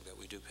something that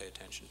we do pay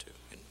attention to.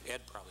 And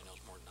Ed probably knows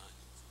more than I.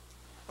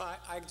 Well,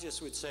 I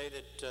just would say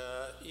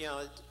that, you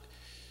know,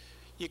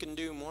 you can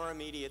do more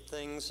immediate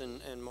things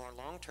and more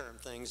long-term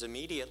things.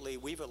 Immediately,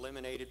 we've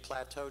eliminated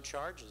plateau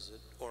charges at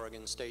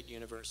Oregon State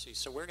University.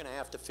 So we're going to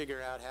have to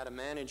figure out how to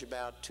manage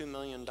about $2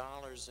 million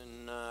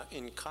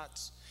in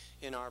cuts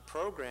in our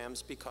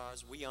programs,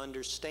 because we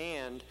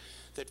understand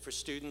that for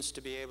students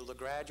to be able to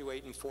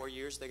graduate in 4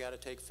 years, they got to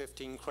take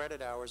 15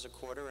 credit hours a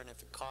quarter, and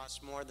if it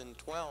costs more than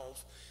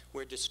 12,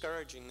 we're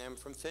discouraging them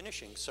from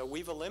finishing. So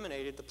we've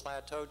eliminated the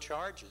plateau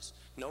charges.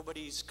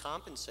 Nobody's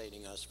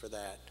compensating us for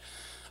that.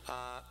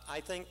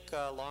 I think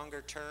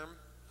longer term,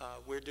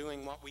 we're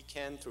doing what we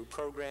can through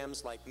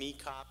programs like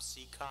MECOP,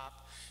 CCOP,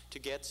 to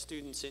get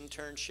students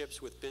internships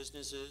with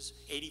businesses.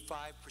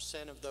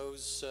 85% of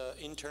those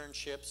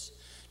internships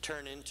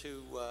turn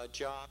into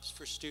jobs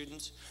for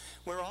students.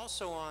 We're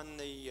also on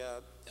the,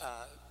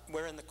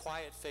 we're in the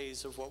quiet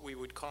phase of what we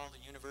would call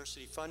the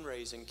university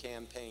fundraising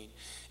campaign.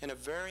 And a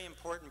very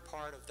important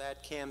part of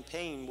that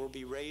campaign will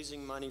be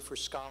raising money for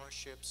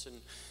scholarships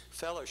and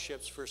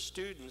fellowships for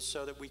students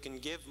so that we can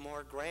give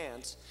more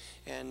grants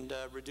and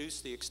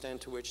reduce the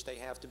extent to which they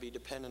have to be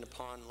dependent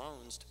upon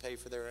loans to pay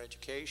for their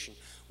education.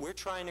 We're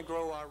trying to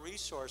grow our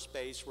resource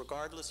base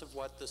regardless of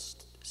what the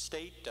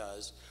state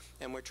does,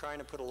 and we're trying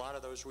to put a lot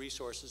of those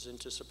resources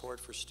into support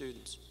for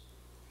students.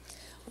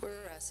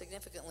 We're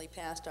significantly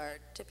past our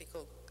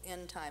typical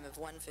end time of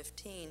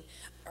 1:15.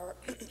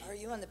 Are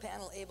you on the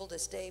panel able to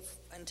stay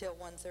until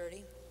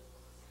 1:30?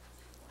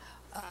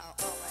 All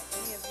right.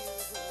 Any of you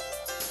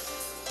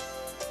who